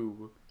Walter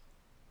who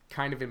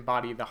kind of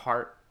embody the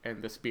heart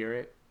and the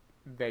spirit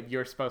that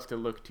you're supposed to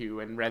look to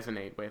and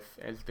resonate with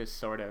as this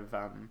sort of,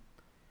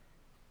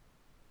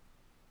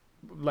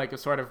 like a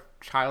sort of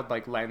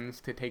childlike lens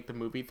to take the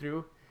movie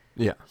through.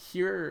 Yeah.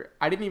 Here,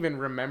 I didn't even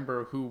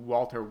remember who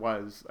Walter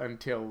was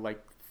until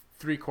like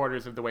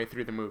 3/4 of the way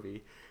through the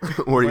movie.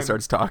 Where he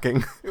starts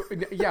talking.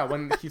 Yeah,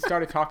 when he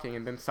started talking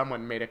and then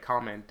someone made a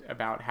comment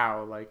about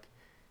how, like,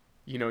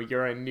 you know,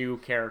 you're a new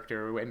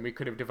character and we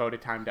could have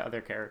devoted time to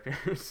other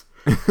characters.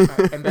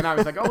 And then I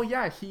was like, oh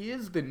yeah, he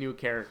is the new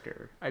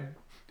character.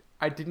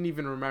 I didn't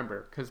even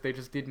remember because they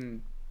just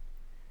didn't.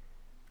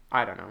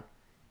 I don't know.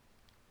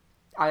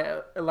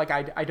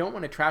 I don't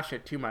want to trash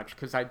it too much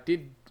because I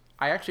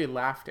actually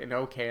laughed an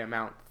okay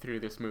amount through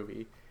this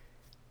movie,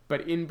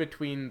 but in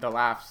between the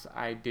laughs,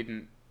 I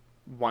didn't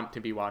want to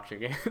be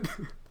watching it.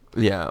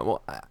 Yeah,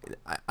 well,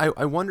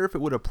 I wonder if it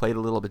would have played a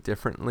little bit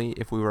differently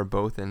if we were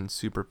both in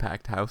super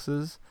packed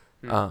houses,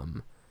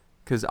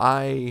 because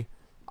I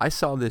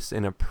saw this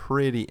in a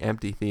pretty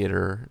empty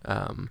theater.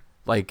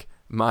 Like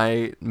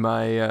my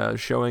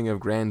showing of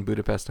Grand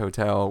Budapest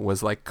Hotel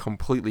was like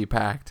completely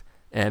packed,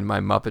 and my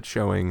Muppet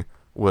showing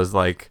was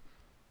like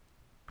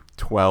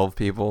 12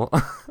 people.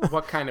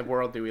 What kind of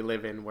world do we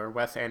live in where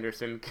Wes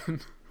Anderson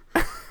can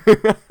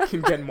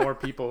get more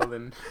people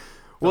than?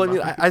 Well, I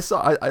mean,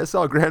 I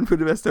saw Grand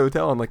Budapest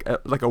Hotel on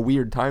like a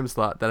weird time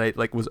slot that I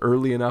like was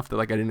early enough that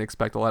like I didn't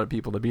expect a lot of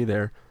people to be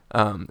there,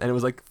 and it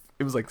was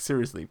like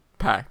seriously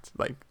packed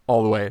like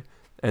all the way,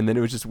 and then it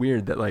was just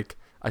weird that like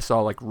I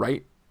saw like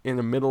right in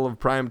the middle of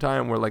prime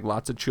time where like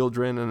lots of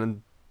children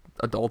and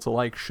adults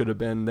alike should have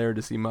been there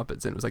to see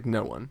Muppets, and it was like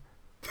no one.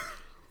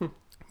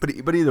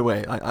 But either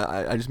way,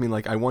 I just mean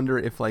like I wonder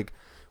if like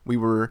we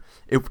were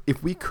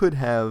if we could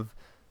have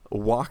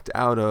walked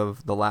out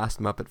of the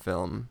last Muppet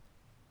film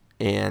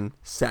and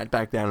sat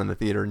back down in the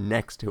theater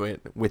next to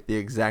it with the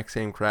exact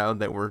same crowd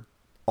that were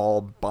all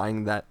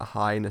buying that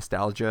high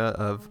nostalgia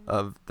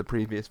of the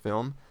previous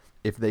film,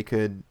 if they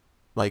could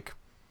like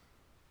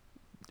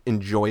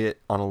enjoy it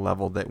on a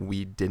level that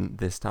we didn't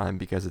this time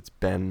because it's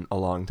been a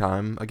long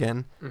time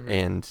again,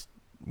 and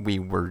we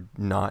were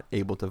not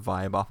able to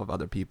vibe off of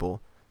other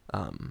people.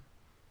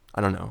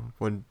 I don't know.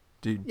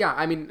 Yeah,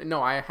 I mean,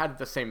 no, I had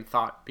the same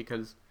thought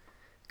because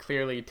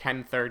clearly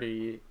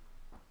 10:30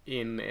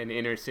 in an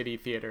inner city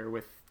theater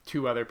with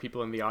 2 other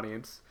people in the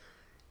audience,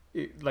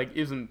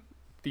 isn't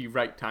the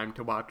right time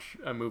to watch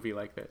a movie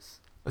like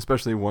this.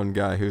 Especially one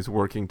guy who's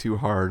working too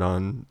hard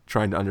on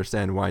trying to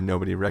understand why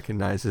nobody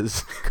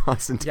recognizes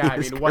Constantine. Yeah, I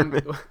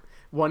mean,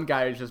 one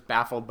guy is just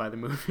baffled by the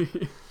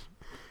movie.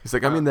 He's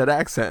like, I mean that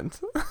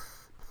accent.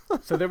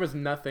 So there was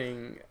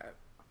nothing.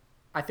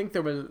 I think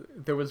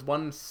there was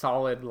one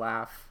solid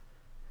laugh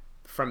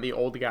from the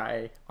old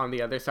guy on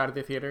the other side of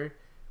the theater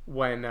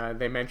when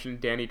they mentioned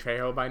Danny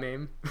Trejo by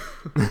name.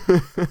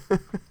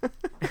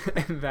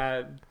 And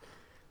that,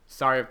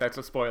 sorry if that's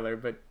a spoiler,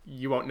 but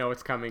you won't know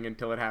it's coming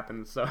until it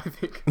happens, so I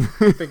think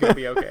it'll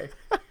be okay.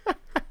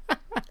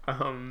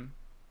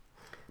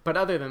 But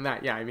other than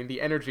that, yeah, I mean,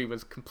 the energy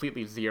was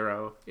completely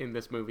zero in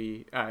this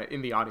movie,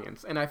 in the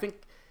audience. And I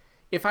think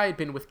if I had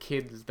been with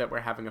kids that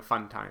were having a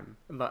fun time,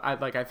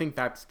 I think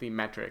that's the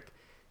metric,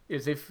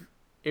 is if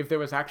there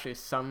was actually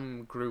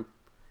some group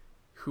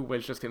who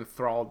was just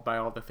enthralled by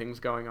all the things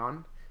going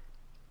on,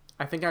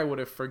 I think I would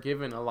have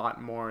forgiven a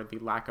lot more the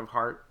lack of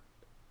heart,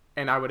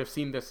 and I would have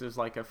seen this as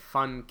like a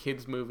fun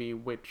kids movie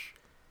which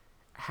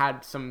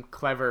had some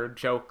clever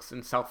jokes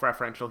and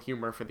self-referential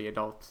humor for the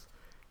adults.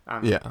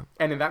 Yeah.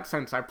 And in that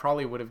sense, I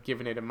probably would have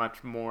given it a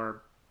much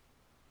more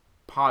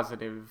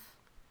positive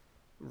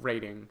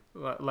rating.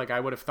 Like, I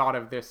would have thought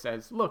of this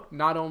as, look,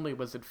 not only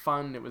was it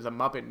fun, it was a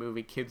Muppet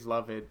movie, kids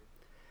love it,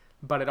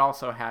 but it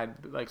also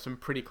had like some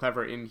pretty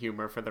clever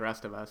in-humor for the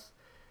rest of us.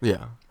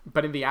 Yeah.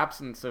 But in the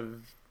absence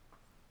of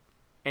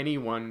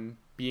anyone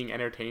being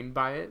entertained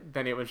by it,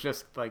 then it was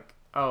just like,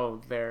 oh,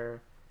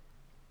 they're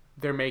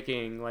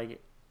making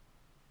like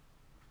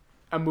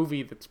a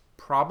movie that's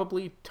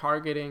probably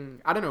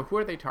targeting, I don't know, who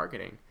are they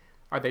targeting?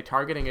 Are they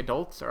targeting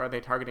adults or are they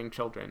targeting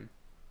children?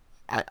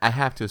 I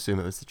have to assume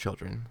it was the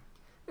children.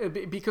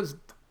 Because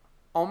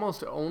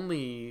almost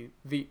only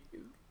the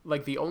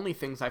only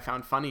things I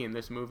found funny in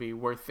this movie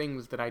were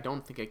things that I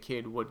don't think a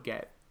kid would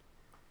get.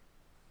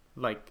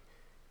 Like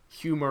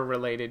humor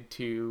related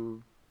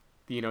to,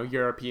 you know,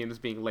 Europeans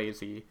being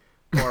lazy,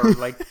 or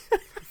like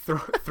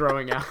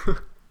throwing out.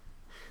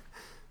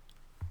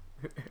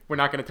 We're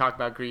not going to talk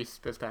about Greece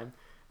this time.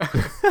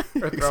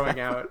 Or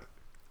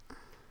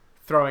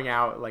throwing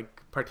out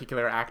like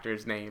particular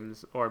actors'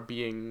 names, or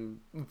being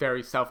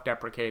very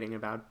self-deprecating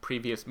about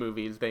previous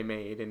movies they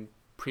made and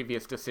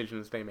previous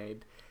decisions they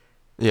made.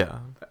 Yeah.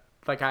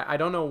 Like I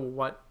don't know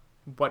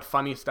what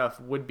funny stuff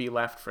would be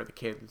left for the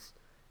kids.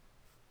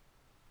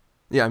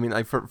 Yeah, I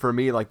mean, for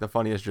me, like the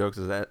funniest jokes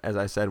is that, as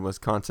I said, was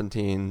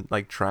Constantine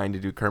like trying to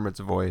do Kermit's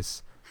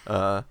voice.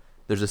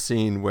 There's a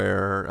scene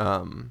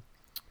where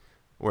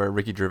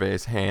Ricky Gervais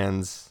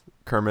hands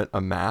Kermit a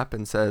map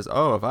and says,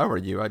 "Oh, if I were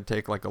you, I'd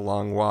take like a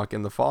long walk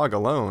in the fog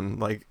alone."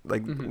 Like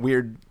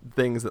weird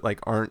things that like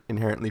aren't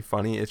inherently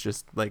funny. It's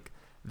just like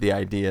the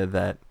idea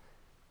that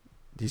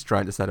he's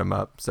trying to set him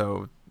up.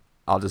 So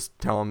I'll just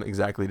tell him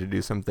exactly to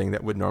do something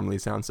that would normally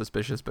sound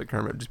suspicious, but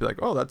Kermit would just be like,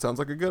 "Oh, that sounds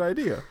like a good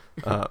idea."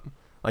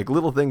 Like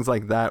little things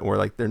like that where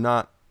like they're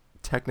not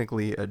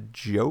technically a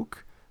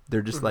joke.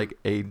 They're just like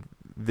a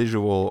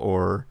visual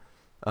or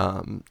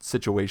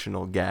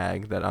situational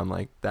gag that I'm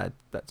like,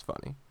 that's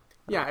funny.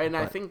 Yeah, and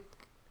I think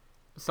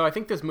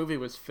this movie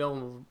was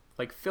filled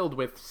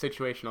with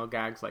situational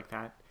gags like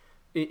that.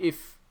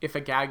 If a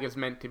gag is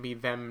meant to be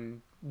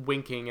them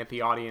winking at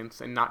the audience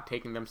and not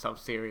taking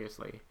themselves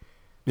seriously.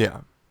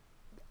 Yeah.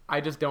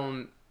 I just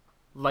don't,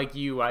 like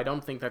you, I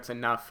don't think that's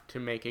enough to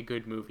make a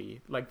good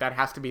movie. Like, that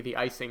has to be the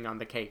icing on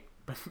the cake,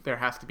 but there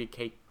has to be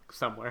cake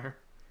somewhere.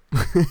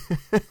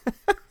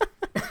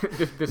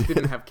 This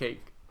didn't have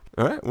cake.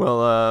 All right.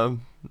 Well,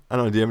 I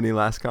don't know. Do you have any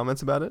last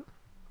comments about it?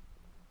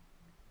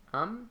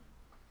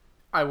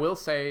 I will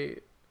say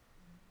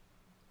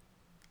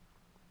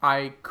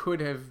I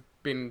could have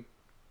been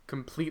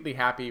completely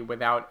happy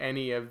without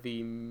any of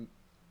the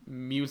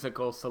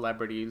musical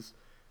celebrities,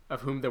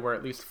 of whom there were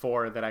at least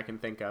 4 that I can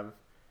think of,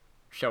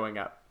 showing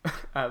up.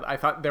 I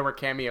thought there were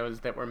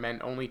cameos that were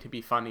meant only to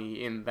be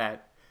funny, in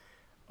that,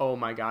 oh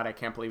my god, I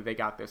can't believe they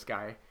got this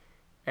guy.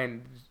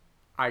 And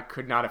I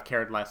could not have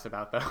cared less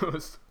about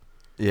those.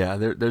 Yeah,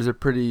 there's a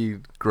pretty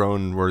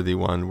groan-worthy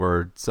one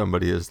where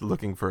somebody is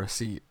looking for a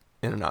seat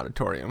in an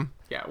auditorium.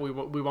 Yeah, we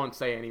won't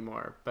say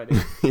anymore, but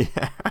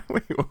yeah,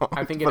 we won't.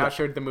 I think it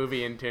ushered the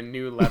movie into a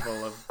new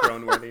level of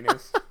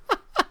groan-worthiness.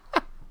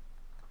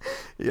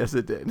 Yes,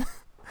 it did.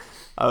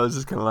 I was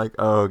just kind of like,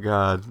 oh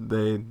god,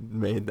 they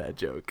made that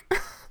joke.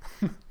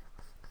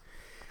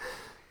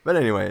 But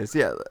anyways,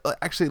 yeah,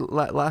 actually,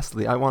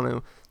 lastly, I want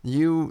to,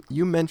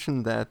 you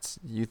mentioned that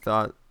you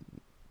thought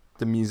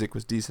the music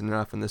was decent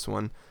enough in this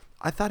one.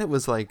 I thought it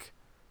was like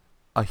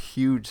a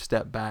huge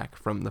step back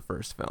from the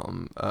first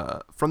film.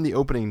 From the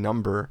opening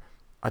number,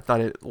 I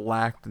thought it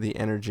lacked the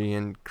energy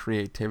and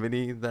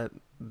creativity that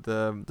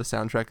the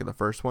soundtrack of the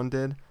first one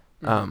did.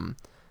 Mm-hmm.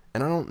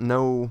 And I don't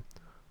know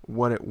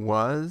what it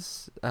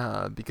was,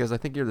 because I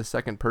think you're the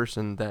second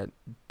person that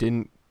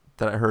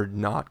I heard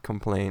not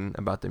complain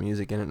about the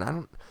music in it.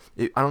 And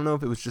I don't know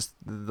if it was just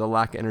the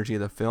lack of energy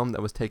of the film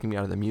that was taking me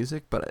out of the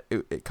music, but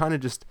it kind of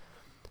just,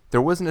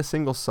 there wasn't a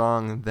single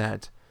song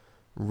that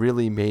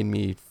really made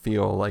me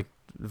feel like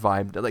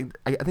vibed. Like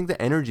I think the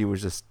energy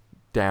was just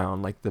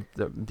down. Like the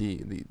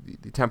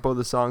tempo of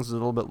the songs was a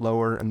little bit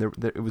lower, and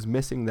it was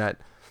missing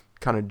that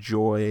kind of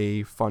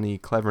joy, funny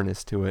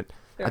cleverness to it.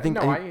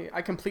 Yeah,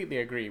 I completely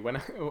agree. When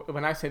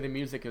I say the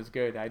music is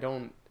good, I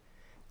don't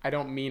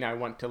mean I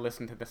want to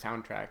listen to the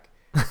soundtrack.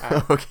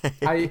 Okay.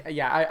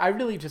 I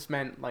really just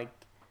meant like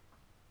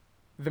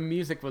the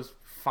music was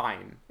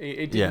fine.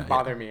 It didn't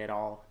bother me at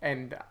all,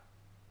 and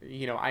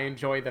I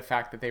enjoy the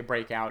fact that they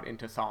break out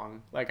into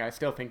song. Like, I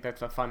still think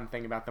that's a fun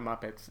thing about the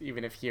Muppets,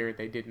 even if here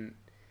they didn't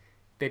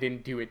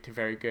do it to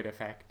very good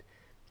effect.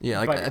 Yeah,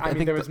 like, but I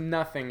mean, there was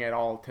nothing at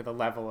all to the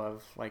level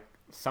of like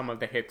some of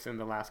the hits in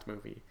the last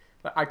movie.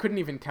 I couldn't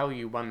even tell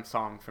you one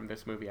song from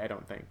this movie, I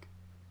don't think.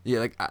 Yeah,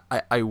 like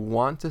I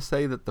want to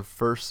say that the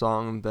first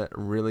song that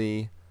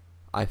really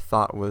I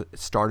thought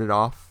started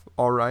off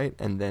all right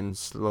and then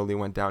slowly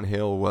went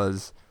downhill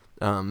was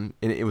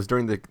it was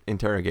during the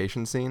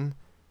interrogation scene,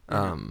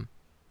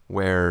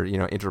 where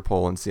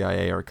Interpol and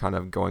CIA are kind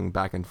of going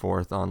back and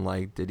forth on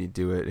like, did he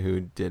do it?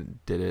 Who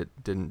did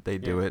it? Didn't they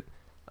do it?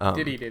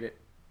 Did it?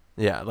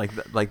 Yeah, like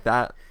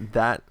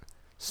that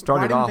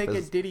started off. Why didn't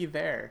they get Diddy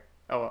there?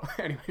 Oh, well,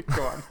 anyway,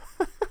 go on.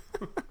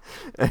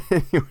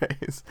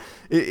 Anyways,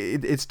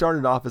 it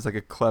started off as like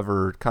a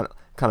clever kind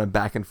of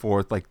back and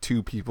forth, like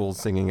two people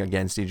singing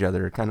against each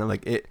other, kind of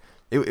like it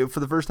for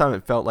the first time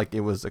it felt like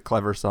it was a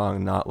clever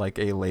song, not like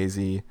a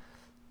lazy,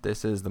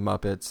 this is the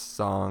Muppets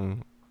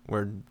song,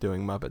 we're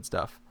doing Muppet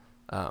stuff.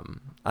 I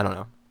don't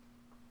know.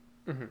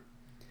 Mm-hmm.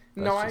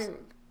 No,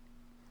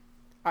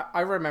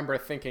 I remember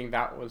thinking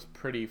that was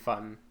pretty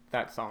fun,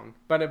 that song,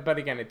 but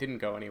again, it didn't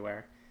go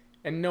anywhere,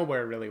 and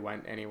nowhere really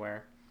went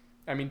anywhere.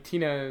 I mean,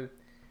 Tina,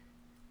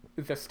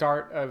 the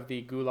start of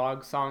the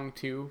Gulag song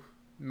too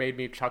made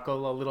me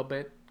chuckle a little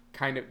bit.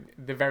 Kind of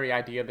the very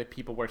idea that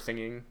people were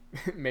singing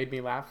made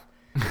me laugh,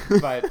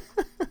 but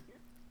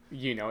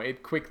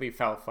it quickly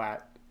fell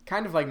flat.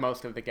 Kind of like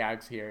most of the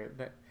gags here.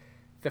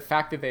 The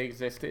fact that they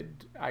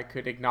existed, I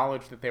could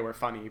acknowledge that they were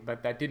funny,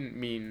 but that didn't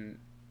mean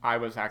I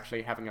was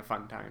actually having a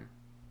fun time.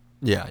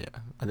 Yeah.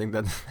 I think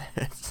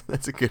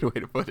that's a good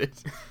way to put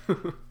it.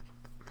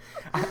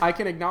 I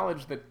can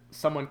acknowledge that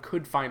someone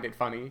could find it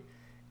funny,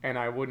 and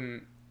I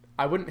wouldn't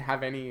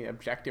have any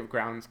objective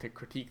grounds to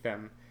critique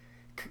them.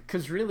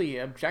 Because really,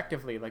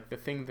 objectively, like, the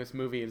thing this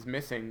movie is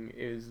missing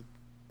is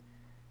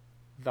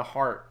the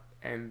heart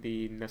and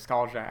the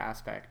nostalgia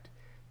aspect.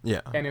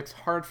 Yeah. And it's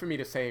hard for me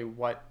to say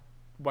what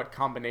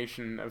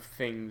combination of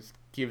things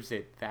gives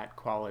it that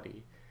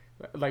quality.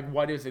 Like,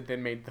 what is it that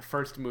made the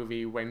first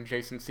movie, when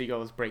Jason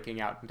Segel is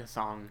breaking out into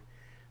song,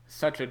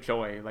 such a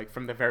joy, like,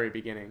 from the very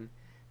beginning?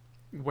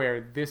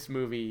 Where this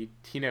movie,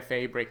 Tina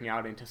Fey breaking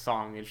out into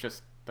song, is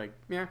just like,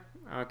 yeah,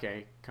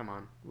 okay, come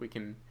on, we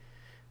can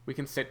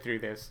sit through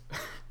this.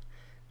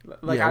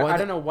 Like, yeah, I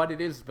don't know what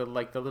it is, the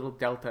little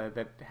delta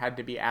that had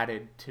to be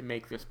added to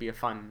make this be a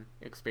fun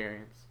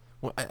experience.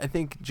 Well, I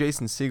think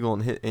Jason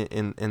Segel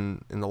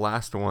in the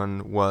last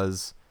one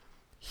was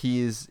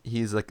he's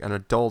like an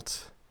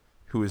adult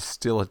who is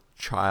still a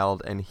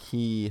child, and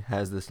he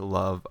has this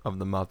love of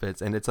the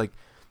Muppets, and it's like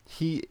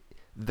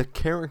the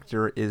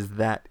character is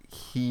that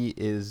he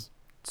is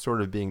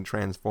sort of being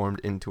transformed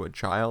into a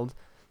child.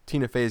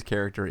 Tina Fey's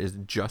character is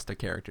just a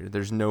character.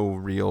 There's no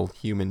real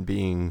human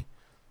being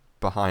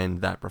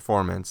behind that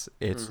performance.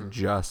 It's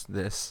just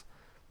this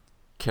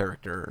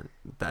character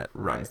that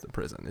runs the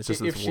prison. It's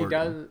just if this she word.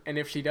 does, and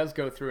if she does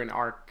go through an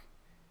arc,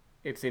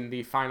 it's in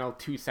the final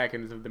 2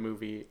 seconds of the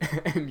movie,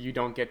 and you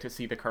don't get to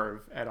see the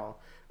curve at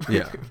all.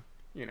 Yeah.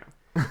 You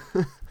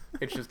know,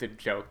 it's just a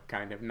joke,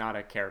 kind of, not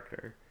a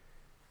character.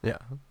 Yeah.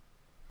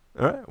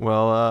 All right.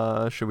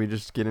 Well, should we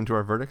just get into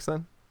our verdicts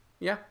then?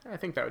 Yeah, I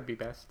think that would be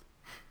best.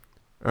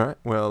 All right.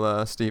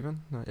 Well,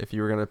 Steven, if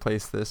you were going to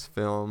place this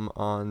film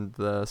on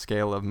the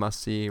scale of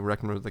must see,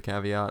 recommend with a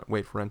caveat,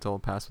 wait for rental,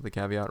 pass with a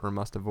caveat, or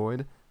must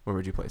avoid, where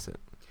would you place it?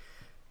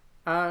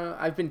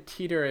 I've been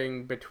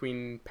teetering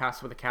between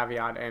pass with a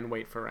caveat and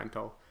wait for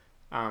rental.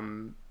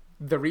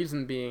 The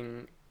reason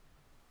being,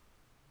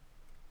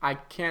 I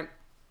can't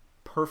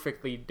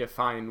perfectly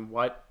define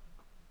what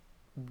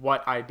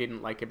I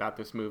didn't like about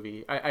this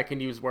movie. I can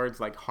use words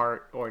like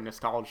heart or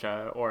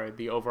nostalgia or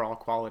the overall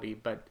quality,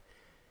 but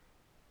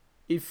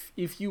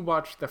if you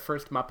watched the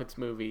first Muppets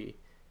movie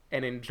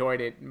and enjoyed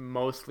it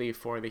mostly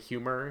for the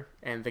humor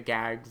and the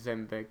gags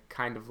and the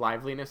kind of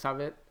liveliness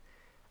of it,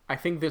 I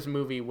think this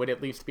movie would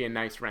at least be a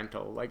nice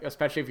rental, like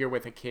especially if you're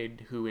with a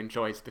kid who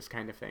enjoys this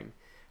kind of thing.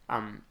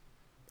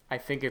 I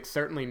think it's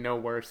certainly no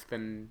worse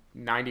than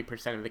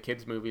 90% of the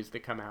kids' movies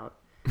that come out.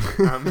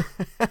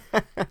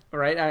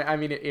 Right? I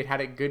mean, it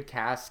had a good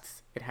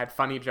cast. It had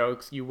funny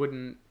jokes.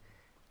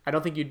 I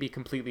don't think you'd be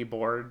completely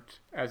bored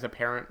as a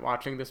parent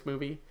watching this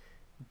movie,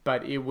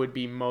 but it would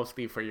be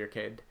mostly for your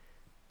kid.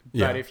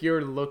 Yeah. But if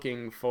you're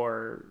looking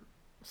for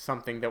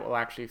something that will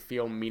actually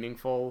feel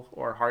meaningful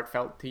or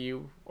heartfelt to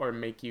you or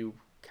make you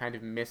kind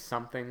of miss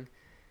something,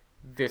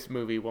 this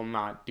movie will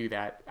not do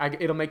that.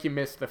 It'll make you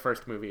miss the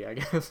first movie, I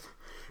guess.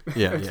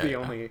 Yeah,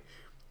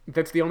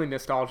 That's the only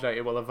nostalgia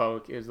it will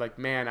evoke is like,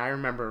 man, I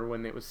remember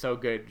when it was so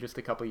good just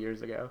a couple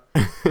years ago.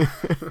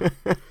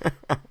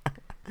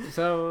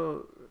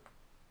 So,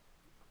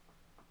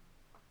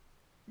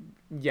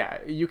 yeah,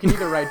 you can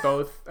either write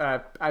both.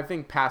 I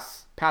think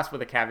pass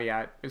with a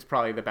caveat is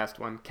probably the best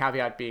one.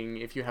 Caveat being,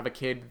 if you have a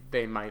kid,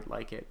 they might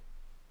like it.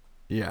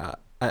 Yeah,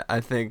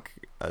 I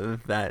think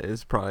that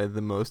is probably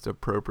the most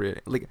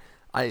appropriate. Like,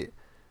 I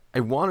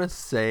want to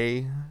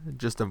say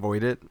just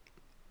avoid it,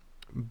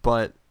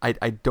 but I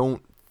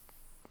don't,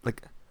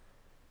 like,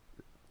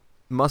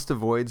 must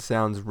avoid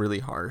sounds really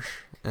harsh,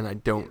 and I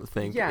don't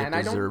think it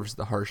deserves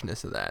the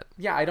harshness of that.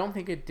 Yeah, I don't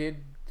think it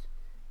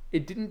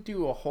didn't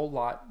do a whole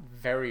lot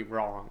very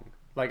wrong.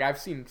 Like, I've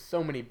seen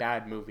so many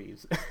bad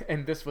movies,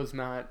 and this was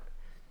not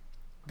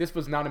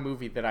a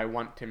movie that I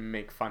want to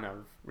make fun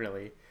of,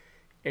 really.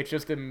 It's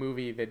just a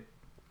movie that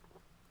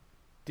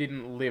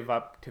didn't live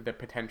up to the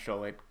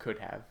potential it could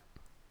have.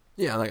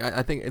 Yeah, like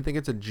I think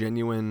it's a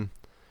genuine.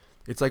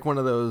 It's like one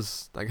of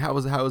those, like, how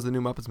was the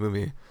new Muppets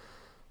movie?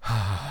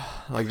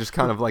 Like, just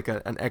kind of like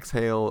an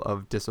exhale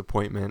of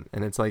disappointment,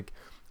 and it's like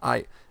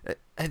I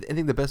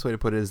think the best way to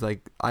put it is,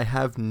 like, I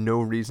have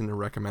no reason to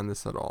recommend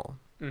this at all.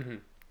 Mm-hmm.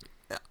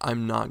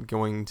 I'm not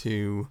going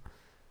to,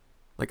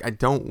 like, I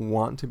don't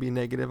want to be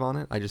negative on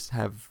it. I just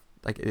have,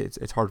 like,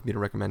 it's hard for me to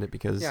recommend it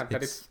because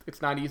but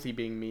it's not easy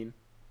being mean.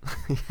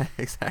 Yeah,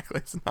 exactly.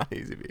 It's not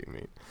easy being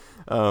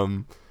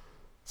mean.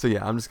 So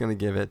yeah, I'm just gonna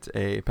give it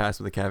a pass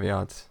with a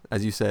caveat.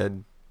 As you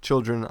said,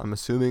 children, I'm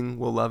assuming,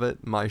 will love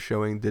it. My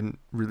showing didn't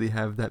really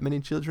have that many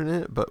children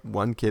in it, but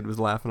one kid was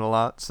laughing a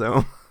lot,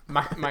 so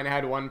mine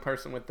had one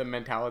person with the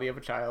mentality of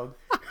a child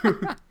who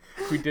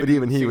didn't. But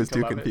even he was to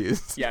too love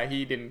confused. It. Yeah,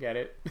 he didn't get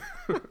it.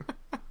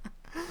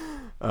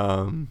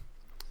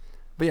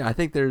 But yeah, I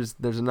think there's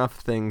enough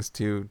things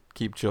to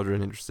keep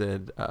children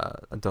interested.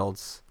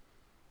 Adults,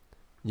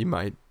 you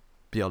might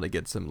be able to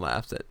get some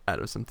laughs out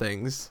of some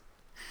things.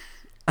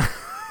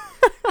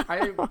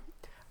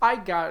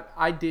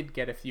 I did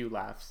get a few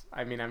laughs.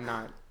 I mean,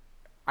 I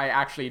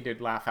actually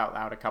did laugh out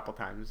loud a couple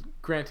times.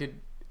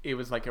 Granted, it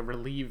was like a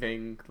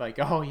relieving, like,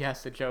 oh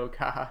yes, a joke,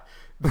 haha.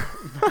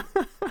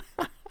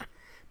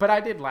 But I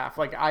did laugh.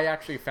 Like, I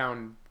actually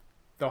found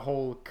the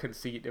whole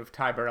conceit of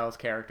Ty Burrell's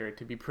character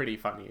to be pretty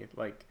funny.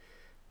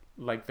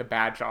 Like the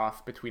badge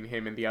off between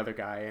him and the other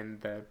guy,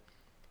 and the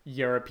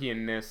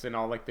Europeanness and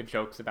all, like, the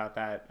jokes about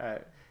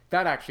that.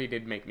 That actually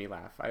did make me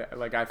laugh. I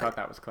thought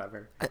that was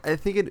clever. I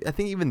think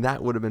even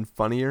that would have been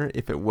funnier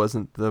if it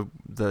wasn't the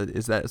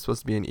is that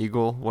supposed to be an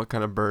eagle? What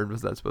kind of bird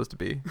was that supposed to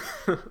be?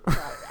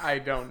 I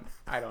don't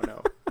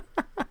know.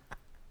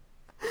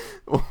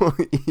 Well,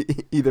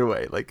 either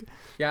way, like,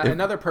 yeah,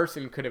 another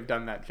person could have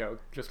done that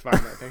joke just fine,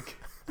 I think.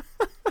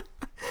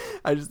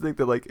 I just think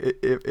that, like,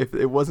 if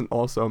it wasn't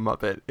also a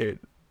Muppet, it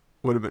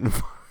would have been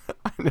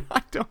fun.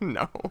 I don't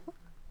know.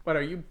 What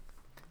are you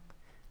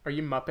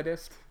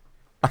Muppetist?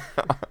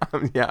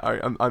 Yeah,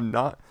 I'm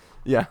not.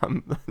 Yeah,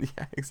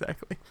 yeah,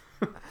 exactly.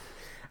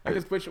 I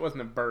just wish it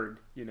wasn't a bird,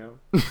 you know.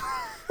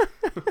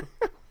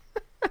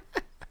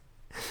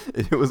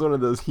 If it was one of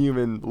those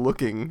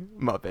human-looking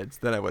Muppets,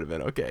 then I would have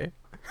been okay.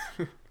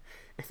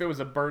 If it was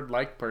a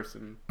bird-like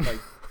person, like,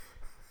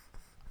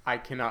 I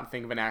cannot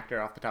think of an actor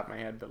off the top of my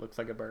head that looks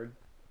like a bird.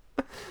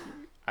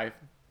 I'm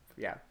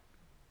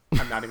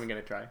not even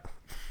gonna try.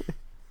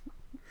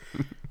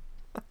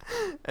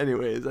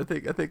 Anyways, I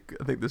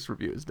think this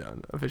review is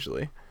done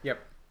officially. Yep,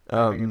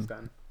 I think it's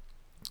done.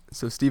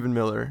 So Stephen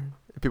Miller,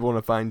 if people want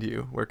to find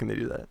you, where can they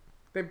do that?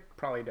 They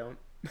probably don't.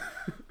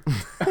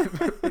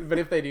 But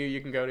if they do,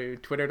 you can go to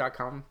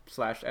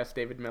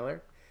twitter.com/sdavidmiller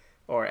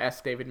or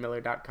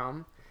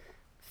sdavidmiller.com,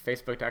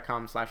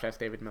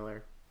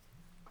 facebook.com/sdavidmiller.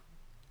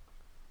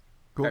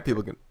 Cool. That's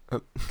people can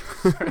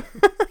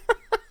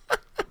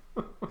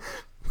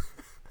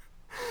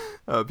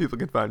people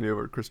can find me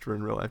over at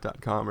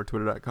ChristopherInRealLife.com or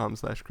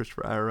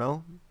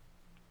twitter.com/ChristopherIRL.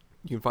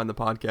 You can find the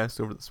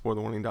podcast over at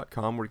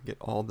spoilerwarning.com, where you can get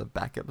all the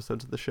back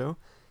episodes of the show.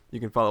 You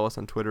can follow us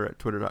on Twitter at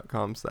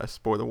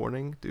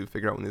twitter.com/spoilerwarning to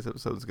figure out when these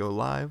episodes go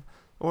live,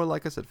 or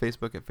like us at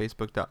Facebook at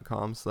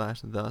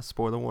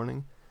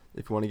facebook.com/thespoilerwarning.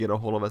 If you want to get a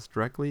hold of us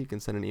directly, you can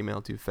send an email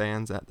to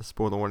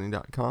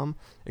fans@thespoilerwarning.com,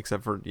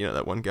 except for,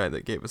 that one guy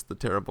that gave us the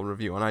terrible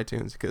review on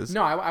iTunes. Because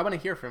No, I want to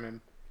hear from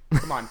him.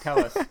 Come on, tell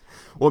us.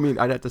 Well, I mean,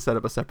 I'd have to set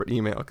up a separate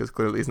email because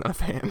clearly he's not a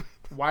fan.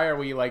 Why are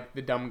we like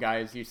the dumb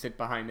guys you sit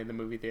behind in the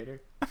movie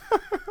theater?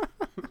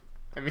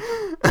 I mean...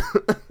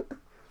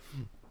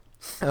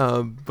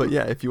 But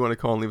yeah, if you want to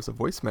call and leave us a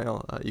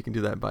voicemail, you can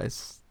do that by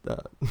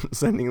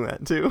sending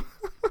that too.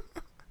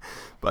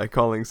 By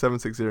calling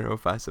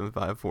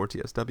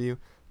 760-575-4TSW.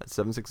 That's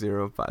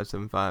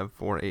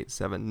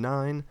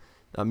 760-575-4879.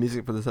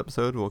 Music for this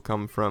episode will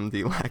come from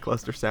the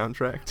lackluster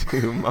soundtrack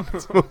to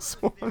Muppets Most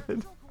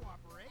Wanted.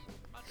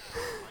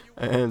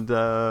 And,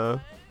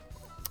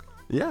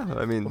 yeah,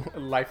 I mean...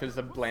 Life is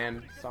a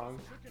bland song.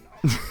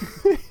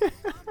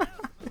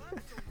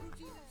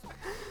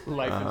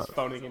 Life is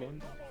phoning it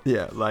in.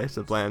 Yeah, life's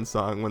a bland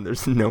song when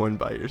there's no one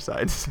by your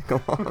side to sing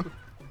along.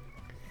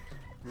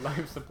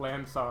 Life's a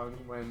bland song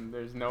when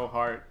there's no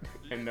heart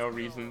and no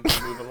reason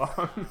to move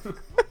along.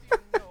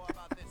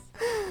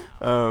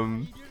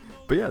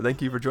 But yeah,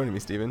 thank you for joining me,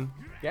 Steven.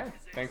 Yeah,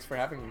 thanks for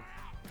having me.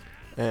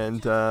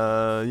 And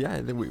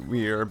I think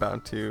we are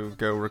about to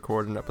go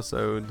record an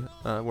episode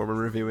where we're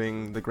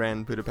reviewing the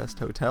Grand Budapest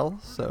Hotel.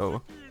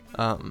 So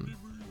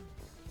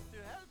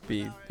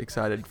be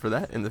excited for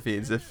that in the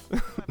feeds if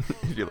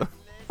you look.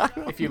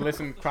 If you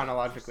listen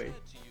chronologically.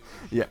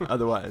 Yeah,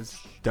 otherwise,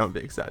 don't be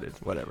excited.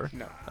 Whatever.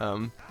 No.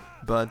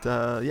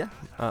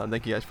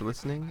 Thank you guys for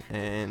listening,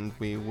 and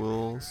we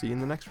will see you in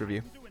the next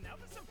review.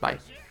 Bye.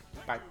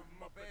 Bye.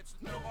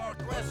 They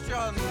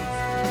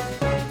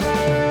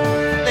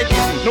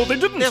didn't. No, they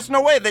didn't. There's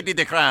no way they did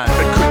the crime.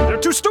 They couldn't.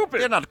 They're too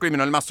stupid. They're not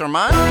criminal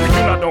mastermind. We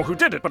do not know who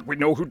did it, but we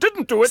know who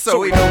didn't do it. So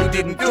we know who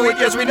didn't do it.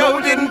 Yes, we know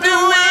who didn't do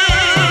it.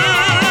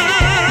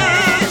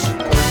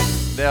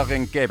 They're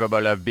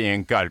incapable of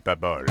being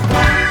culpable.